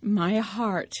heart. My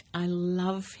heart. I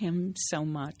love him so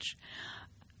much.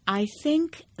 I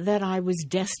think that I was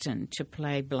destined to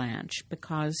play Blanche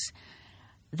because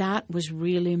that was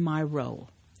really my role.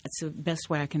 That's the best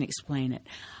way I can explain it.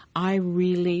 I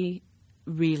really,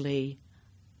 really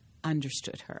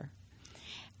understood her.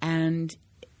 And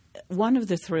one of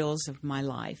the thrills of my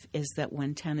life is that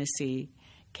when Tennessee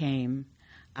came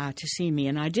to see me,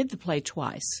 and I did the play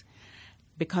twice,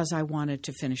 because I wanted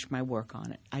to finish my work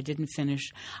on it. I didn't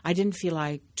feel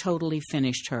I totally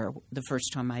finished her the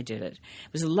first time I did it.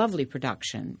 It was a lovely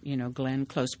production. Glenn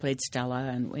Close played Stella,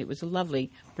 and it was a lovely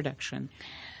production.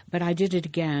 But I did it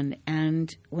again,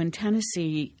 and when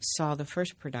Tennessee saw the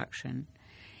first production,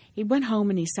 he went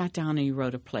home and he sat down and he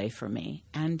wrote a play for me.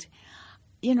 And,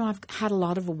 I've had a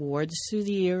lot of awards through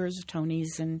the years,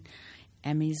 Tonys and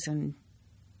Emmys and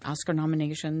Oscar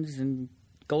nominations and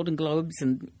Golden Globes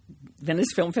and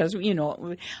Venice Film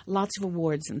Festival, lots of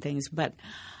awards and things. But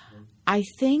I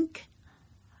think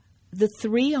the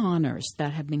three honors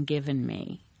that have been given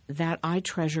me that I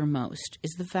treasure most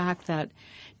is the fact that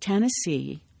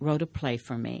Tennessee wrote a play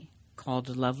for me called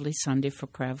A Lovely Sunday for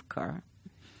Creve Coeur.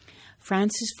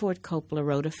 Francis Ford Coppola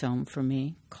wrote a film for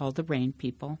me called The Rain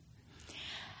People.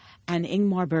 And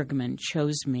Ingmar Bergman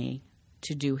chose me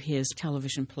to do his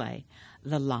television play,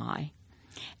 The Lie.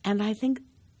 And I think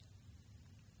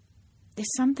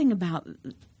there's something about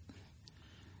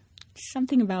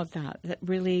that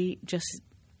really just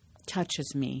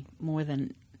touches me more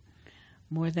than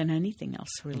anything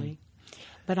else, really.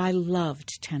 But I loved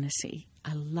Tennessee.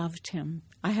 I loved him.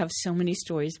 I have so many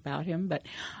stories about him, but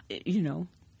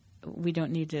we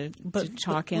don't need to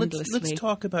talk endlessly. Let's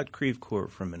talk about Creve Coeur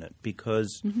for a minute,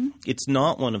 because it's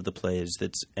not one of the plays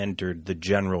that's entered the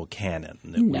general canon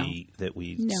that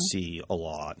we see a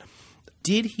lot.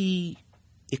 Did he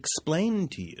explain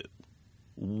to you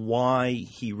why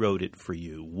he wrote it for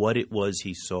you, what it was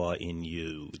he saw in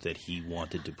you that he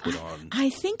wanted to put on? I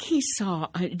think he saw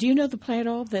do you know the play at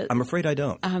all? I'm afraid I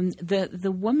don't.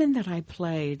 The woman that I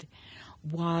played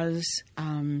was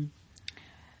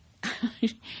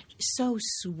so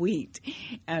sweet.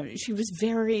 She was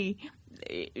very,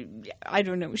 I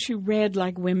don't know, she read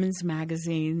like women's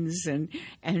magazines,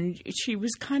 and she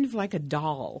was kind of like a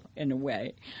doll in a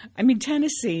way. I mean,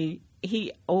 Tennessee,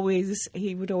 he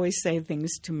would always say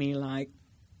things to me like,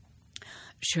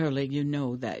 "Shirley, you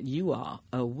know that you are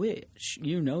a witch.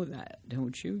 You know that,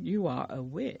 don't you? You are a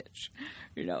witch."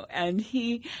 And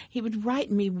he would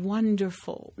write me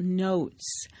wonderful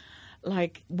notes,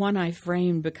 like one I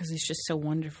framed because it's just so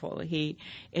wonderful.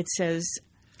 It says,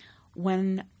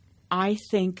 when I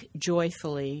think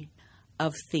joyfully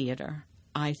of theater,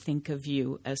 I think of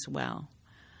you as well,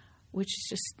 which is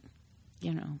just,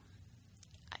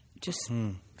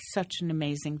 such an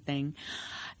amazing thing.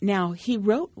 Now, he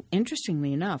wrote,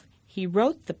 interestingly enough, he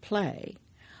wrote the play,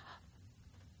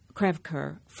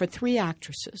 Crèvecoeur, for 3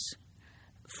 actresses,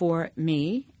 for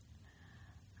me,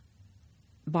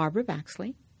 Barbara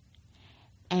Baxley,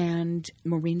 and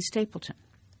Maureen Stapleton.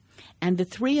 And the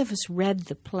 3 of us read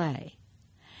the play.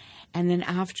 And then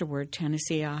afterward,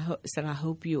 Tennessee said, I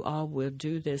hope you all will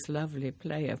do this lovely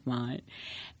play of mine.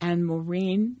 And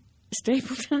Maureen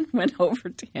Stapleton went over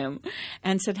to him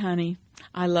and said, honey,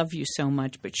 I love you so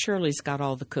much, but Shirley's got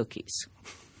all the cookies.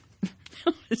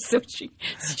 So she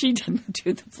didn't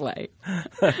do the play.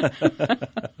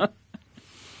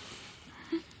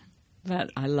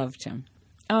 But I loved him.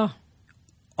 Oh.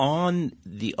 On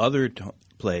the other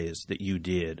plays that you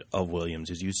did of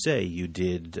Williams, as you say, you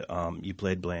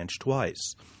played Blanche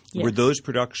twice. Yes. Were those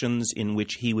productions in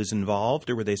which he was involved,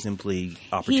 or were they simply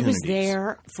opportunities? He was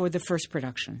there for the first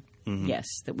production, yes,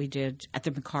 that we did at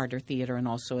the McCarter Theater and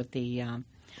also at the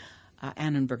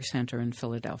Annenberg Center in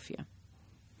Philadelphia.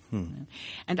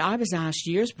 And I was asked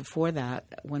years before that,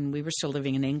 when we were still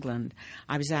living in England,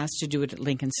 I was asked to do it at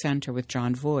Lincoln Center with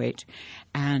John Voight,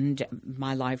 and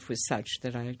my life was such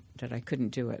that I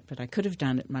couldn't do it, but I could have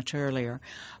done it much earlier.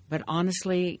 But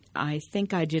honestly, I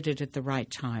think I did it at the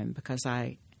right time because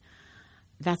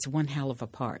that's one hell of a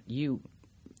part.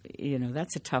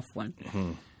 That's a tough one.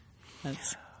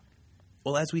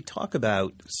 Well, as we talk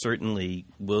about certainly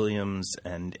Williams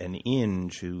and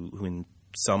Inge, who in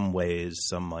some ways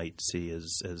some might see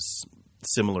as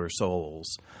similar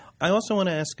souls, I also want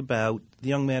to ask about The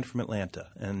Young Man from Atlanta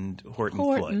and Horton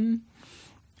Foote.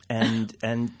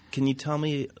 And can you tell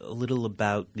me a little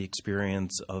about the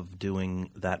experience of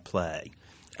doing that play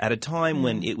at a time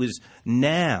when it was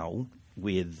now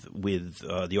with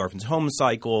the Orphans Home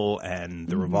cycle and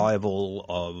the revival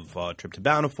of Trip to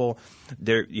Bountiful,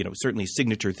 there certainly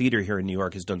Signature Theater here in New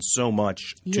York has done so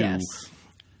much to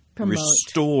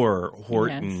restore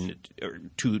Horton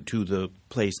to the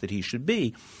place that he should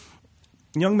be.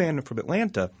 Young Man from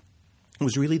Atlanta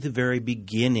was really the very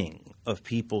beginning of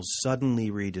people suddenly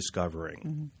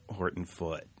rediscovering Horton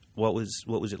Foote. What was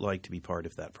it like to be part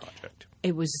of that project?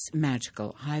 It was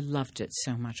magical. I loved it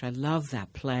so much. I love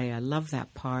that play. I love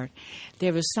that part.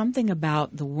 There was something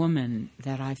about the woman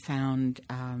that I found,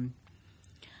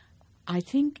 I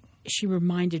think she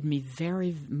reminded me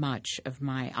very much of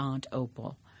my Aunt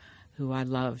Opal, who I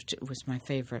loved, was my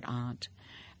favorite aunt,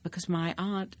 because my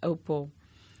Aunt Opal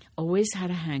always had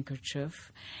a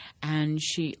handkerchief, and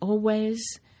she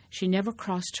never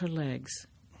crossed her legs.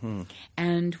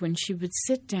 And when she would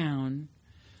sit down,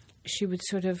 she would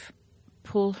sort of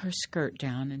pull her skirt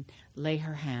down and lay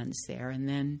her hands there and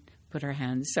then put her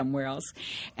hands somewhere else.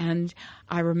 And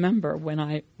I remember when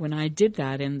I did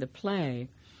that in the play,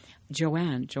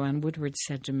 Joanne Woodward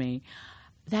said to me,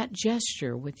 that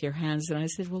gesture with your hands, and I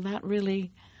said, well, that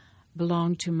really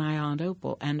belonged to my Aunt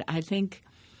Opal. And I think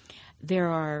there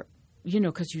are,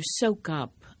 because you soak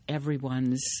up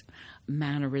everyone's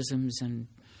mannerisms and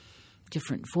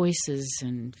different voices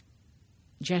and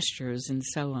gestures and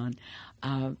so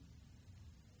on.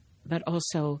 But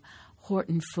also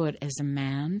Horton Foote as a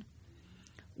man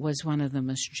was one of the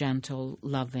most gentle,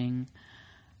 loving,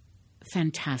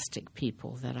 fantastic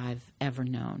people that I've ever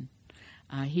known.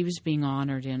 He was being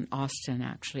honored in Austin,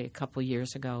 actually, a couple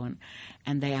years ago,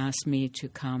 and they asked me to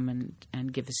come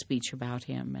and give a speech about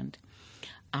him. And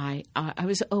I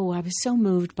was so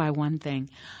moved by one thing.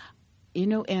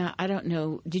 I don't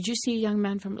know, did you see Young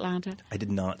Man from Atlanta? I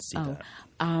did not see that.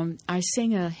 I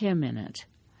sing a hymn in it,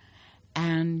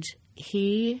 and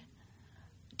he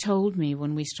told me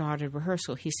when we started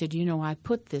rehearsal, he said, I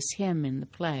put this hymn in the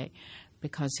play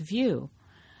because of you.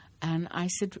 And I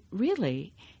said,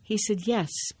 really? He said, yes,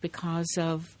 because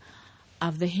of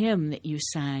the hymn that you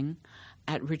sang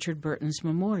at Richard Burton's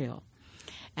memorial.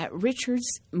 At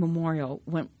Richard's memorial,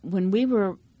 when we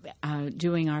were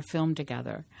doing our film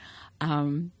together,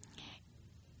 the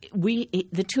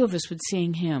two of us would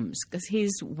sing hymns because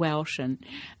he's Welsh and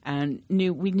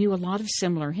we knew a lot of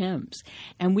similar hymns,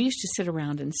 and we used to sit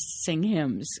around and sing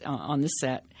hymns on the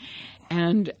set.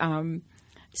 And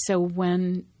so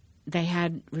when they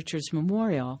had Richard's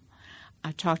memorial,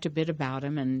 I talked a bit about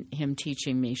him and him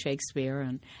teaching me Shakespeare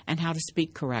and how to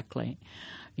speak correctly.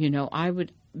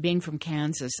 Being from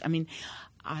Kansas,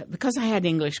 because I had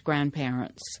English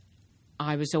grandparents,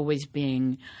 I was always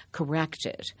being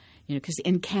corrected. Because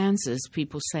in Kansas,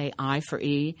 people say I for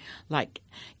E, like,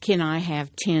 can I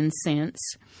have 10 cents?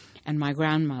 And my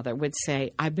grandmother would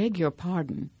say, I beg your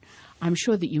pardon, I'm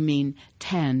sure that you mean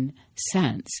 10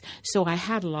 cents. So I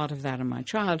had a lot of that in my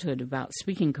childhood about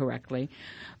speaking correctly.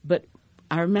 But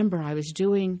I remember I was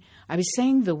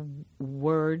saying the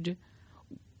word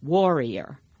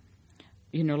warrior,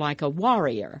 like a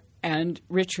warrior. And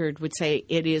Richard would say,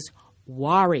 it is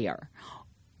warrior.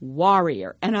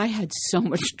 And I had so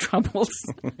much trouble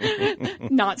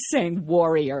not saying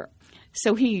warrior.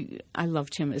 So I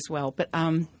loved him as well. But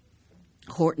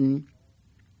Horton,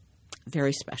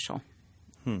 very special.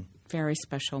 Very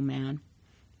special man.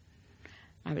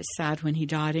 I was sad when he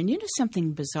died. And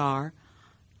something bizarre?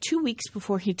 2 weeks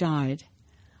before he died,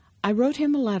 I wrote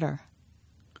him a letter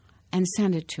and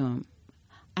sent it to him.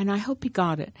 And I hope he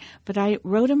got it. But I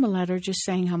wrote him a letter just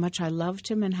saying how much I loved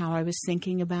him and how I was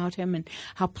thinking about him and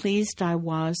how pleased I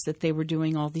was that they were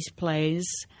doing all these plays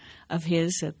of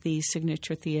his at the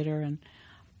Signature Theater.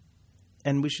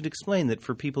 And we should explain that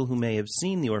for people who may have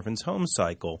seen The Orphan's Home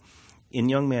Cycle, in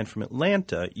Young Man from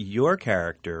Atlanta, your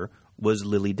character was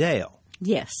Lily Dale.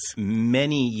 Yes.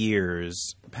 Many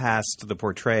years past the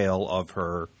portrayal of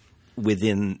her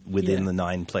within the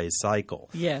 9-play cycle.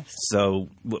 Yes. So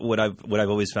what I've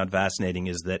always found fascinating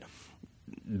is that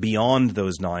beyond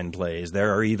those 9 plays,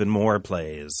 there are even more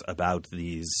plays about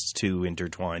these two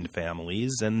intertwined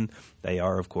families, and they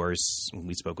are, of course,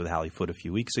 we spoke with Hallie Foote a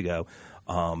few weeks ago,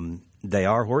 they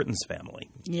are Horton's family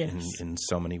in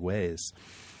so many ways.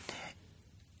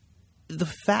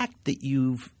 The fact that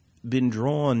you've been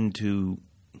drawn to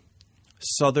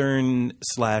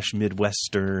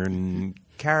Southern/Midwestern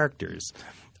characters,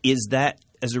 is that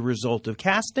as a result of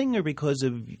casting or because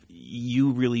of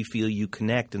you really feel you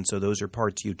connect and so those are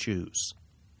parts you choose?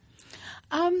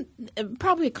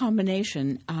 Probably a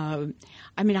combination. I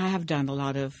have done a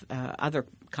lot of other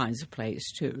kinds of plays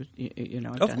too.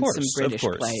 I've done some British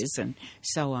plays and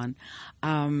so on.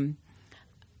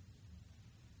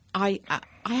 I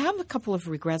have a couple of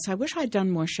regrets. I wish I'd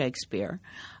done more Shakespeare,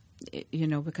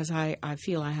 because I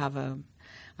feel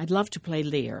I'd love to play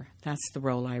Lear. That's the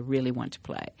role I really want to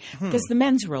play. Because the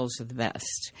men's roles are the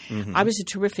best. Mm-hmm. I was a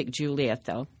terrific Juliet,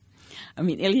 though.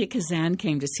 Elia Kazan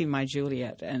came to see my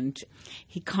Juliet, and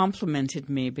he complimented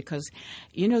me because,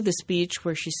 the speech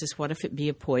where she says, "What if it be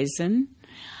a poison?"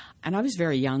 And I was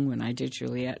very young when I did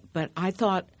Juliet, but I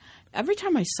thought every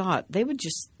time I saw it, they would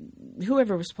just,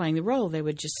 whoever was playing the role, they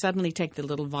would just suddenly take the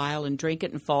little vial and drink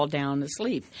it and fall down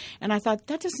asleep. And I thought,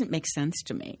 that doesn't make sense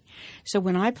to me. So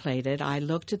when I played it, I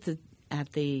looked at the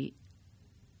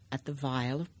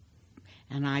vial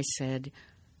and I said,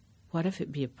 "What if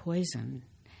it be a poison?"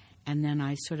 And then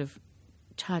I sort of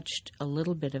touched a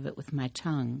little bit of it with my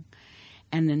tongue.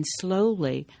 And then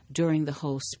slowly, during the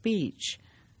whole speech,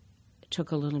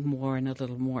 took a little more and a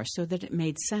little more so that it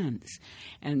made sense.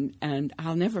 And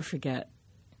I'll never forget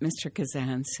Mr.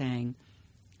 Kazan saying,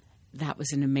 "That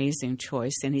was an amazing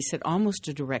choice." And he said, almost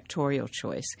a directorial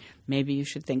choice. "Maybe you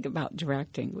should think about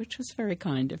directing," which was very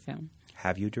kind of him.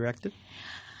 Have you directed?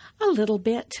 A little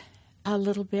bit.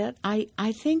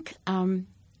 I think,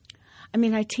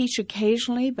 I teach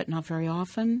occasionally, but not very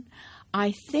often.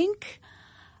 I think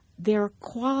there are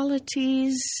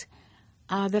qualities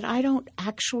that I don't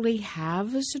actually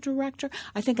have as a director.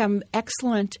 I think I'm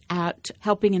excellent at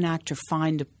helping an actor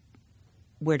find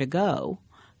where to go,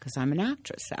 because I'm an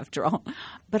actress after all.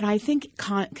 But I think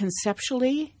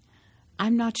conceptually,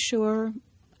 I'm not sure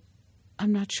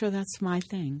that's my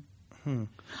thing.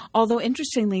 Although,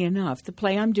 interestingly enough, the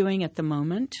play I'm doing at the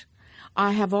moment,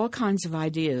 I have all kinds of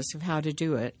ideas of how to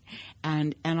do it,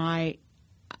 and I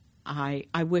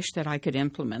wish that I could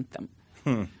implement them.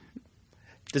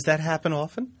 Does that happen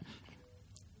often?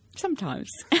 Sometimes.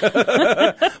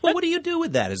 Well, what do you do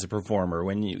with that as a performer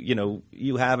when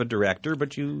you have a director,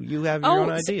 but you have your own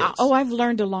ideas? I've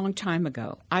learned a long time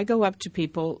ago. I go up to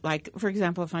people, like, for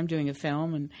example, if I'm doing a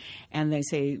film and they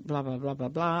say blah, blah, blah, blah,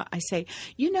 blah, I say,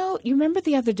 you remember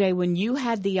the other day when you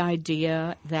had the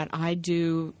idea that I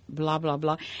do blah, blah,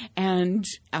 blah, and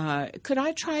could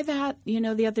I try that,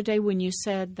 the other day when you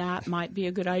said that might be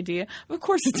a good idea? Of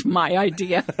course it's my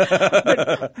idea.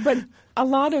 but a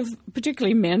lot of,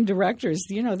 particularly men directors,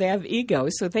 they have ego,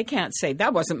 so they can't say,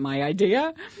 "That wasn't my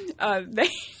idea."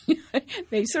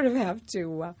 They sort of have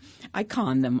to, I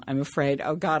con them, I'm afraid.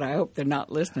 Oh, God, I hope they're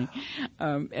not listening.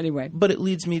 Anyway. But it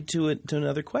leads me to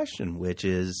another question, which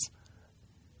is,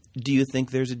 do you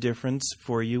think there's a difference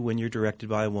for you when you're directed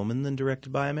by a woman than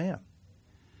directed by a man?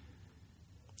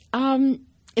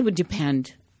 It would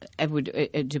depend. It would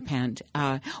depend.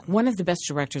 One of the best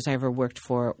directors I ever worked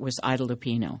for was Ida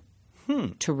Lupino.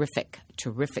 Terrific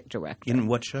director. In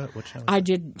what show? I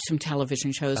did some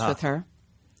television shows with her.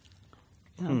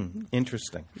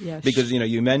 Interesting. Yes. Because,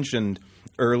 you mentioned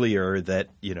earlier that,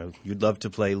 you'd love to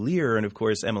play Lear. And, of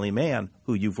course, Emily Mann,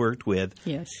 who you've worked with,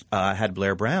 yes, had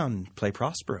Blair Brown play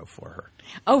Prospero for her.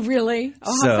 Oh, really?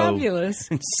 Oh, how fabulous.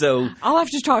 So I'll have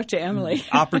to talk to Emily.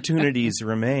 opportunities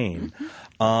remain.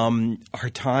 Our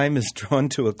time is drawn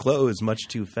to a close much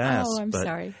too fast. Oh, I'm but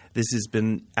sorry. This has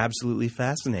been absolutely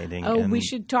fascinating. Oh, and we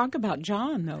should talk about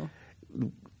John, though.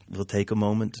 We'll take a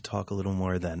moment to talk a little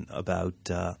more then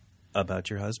about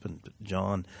your husband,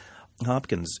 John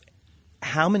Hopkins.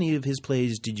 How many of his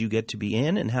plays did you get to be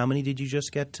in, and how many did you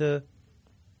just get to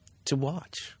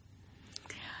watch?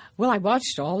 Well, I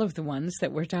watched all of the ones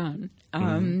that were done.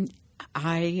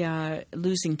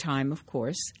 Losing Time, of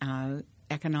course,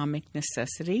 Economic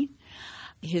Necessity,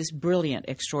 his brilliant,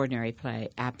 extraordinary play,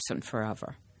 Absent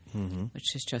Forever,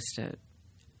 which is just a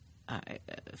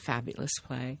fabulous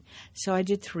play. So I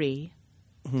did three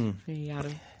out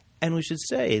of... And we should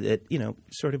say that,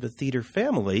 sort of a theater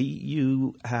family,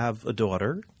 you have a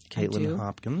daughter, Caitlin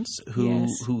Hopkins,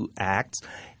 who acts.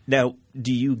 Now,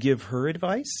 do you give her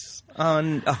advice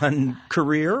on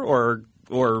career or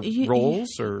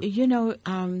roles? Or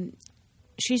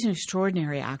she's an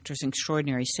extraordinary actress, an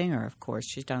extraordinary singer, of course.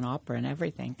 She's done opera and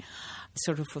everything.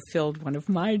 Sort of fulfilled one of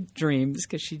my dreams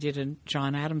because she did a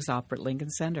John Adams opera at Lincoln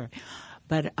Center.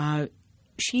 But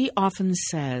she often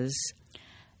says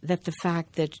that the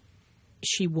fact that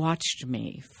she watched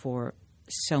me for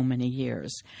so many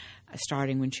years,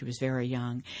 starting when she was very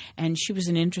young. And she was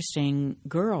an interesting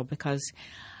girl because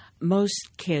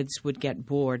most kids would get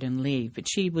bored and leave, but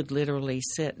she would literally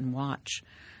sit and watch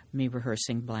me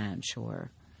rehearsing Blanche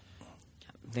or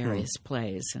various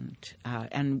plays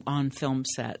and on film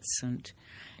sets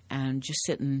and just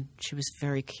sit and she was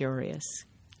very curious.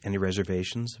 Any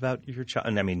reservations about your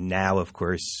child? I mean, now, of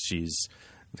course, she's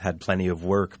had plenty of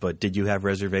work, but did you have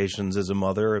reservations as a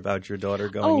mother about your daughter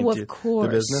going into the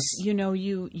business? You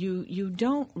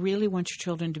don't really want your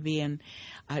children to be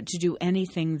to do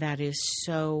anything that is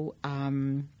so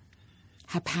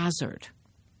haphazard,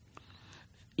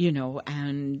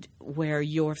 and where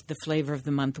you're the flavor of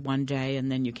the month one day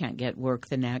and then you can't get work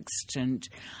the next and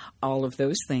all of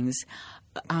those things.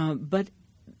 But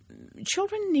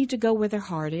children need to go where their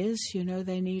heart is.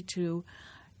 They need to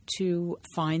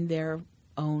find their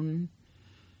own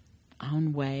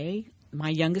way. My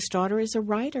youngest daughter is a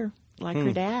writer, like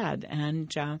her dad,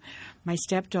 and my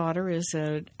stepdaughter is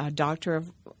a doctor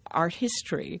of art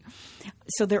history.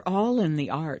 So they're all in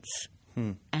the arts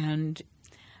and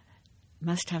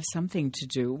must have something to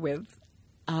do with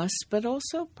us, but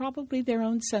also probably their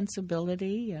own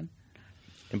sensibility. And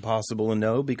impossible to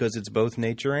know because it's both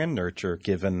nature and nurture,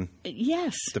 given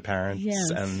the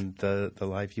parents and the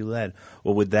life you led.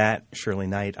 Well, with that, Shirley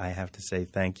Knight, I have to say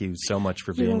thank you so much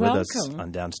for being with us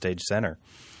on Downstage Center.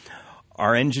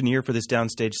 Our engineer for this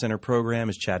Downstage Center program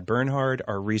is Chad Bernhard.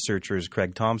 Our researcher is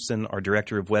Craig Thompson. Our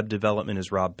director of web development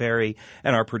is Rob Perry.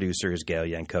 And our producer is Gail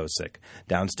Yankosik.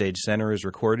 Downstage Center is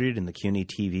recorded in the CUNY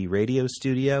TV radio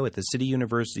studio at the City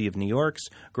University of New York's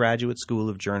Graduate School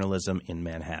of Journalism in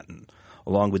Manhattan.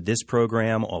 Along with this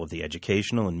program, all of the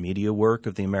educational and media work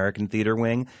of the American Theater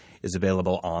Wing is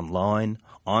available online,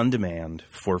 on demand,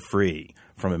 for free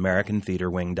from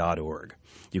AmericanTheaterWing.org.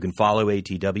 You can follow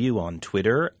ATW on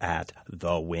Twitter at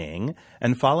The Wing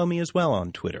and follow me as well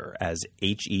on Twitter as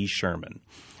H.E. Sherman.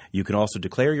 You can also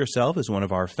declare yourself as one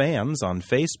of our fans on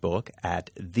Facebook at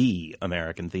The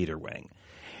American Theater Wing.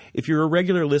 If you're a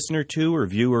regular listener to or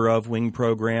viewer of Wing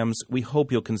programs, we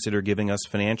hope you'll consider giving us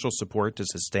financial support to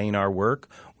sustain our work.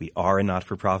 We are a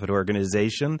not-for-profit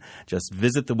organization. Just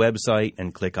visit the website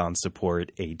and click on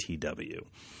Support ATW.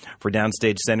 For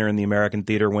Downstage Center in the American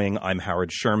Theater Wing, I'm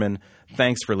Howard Sherman.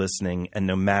 Thanks for listening, and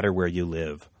no matter where you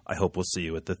live, I hope we'll see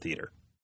you at the theater.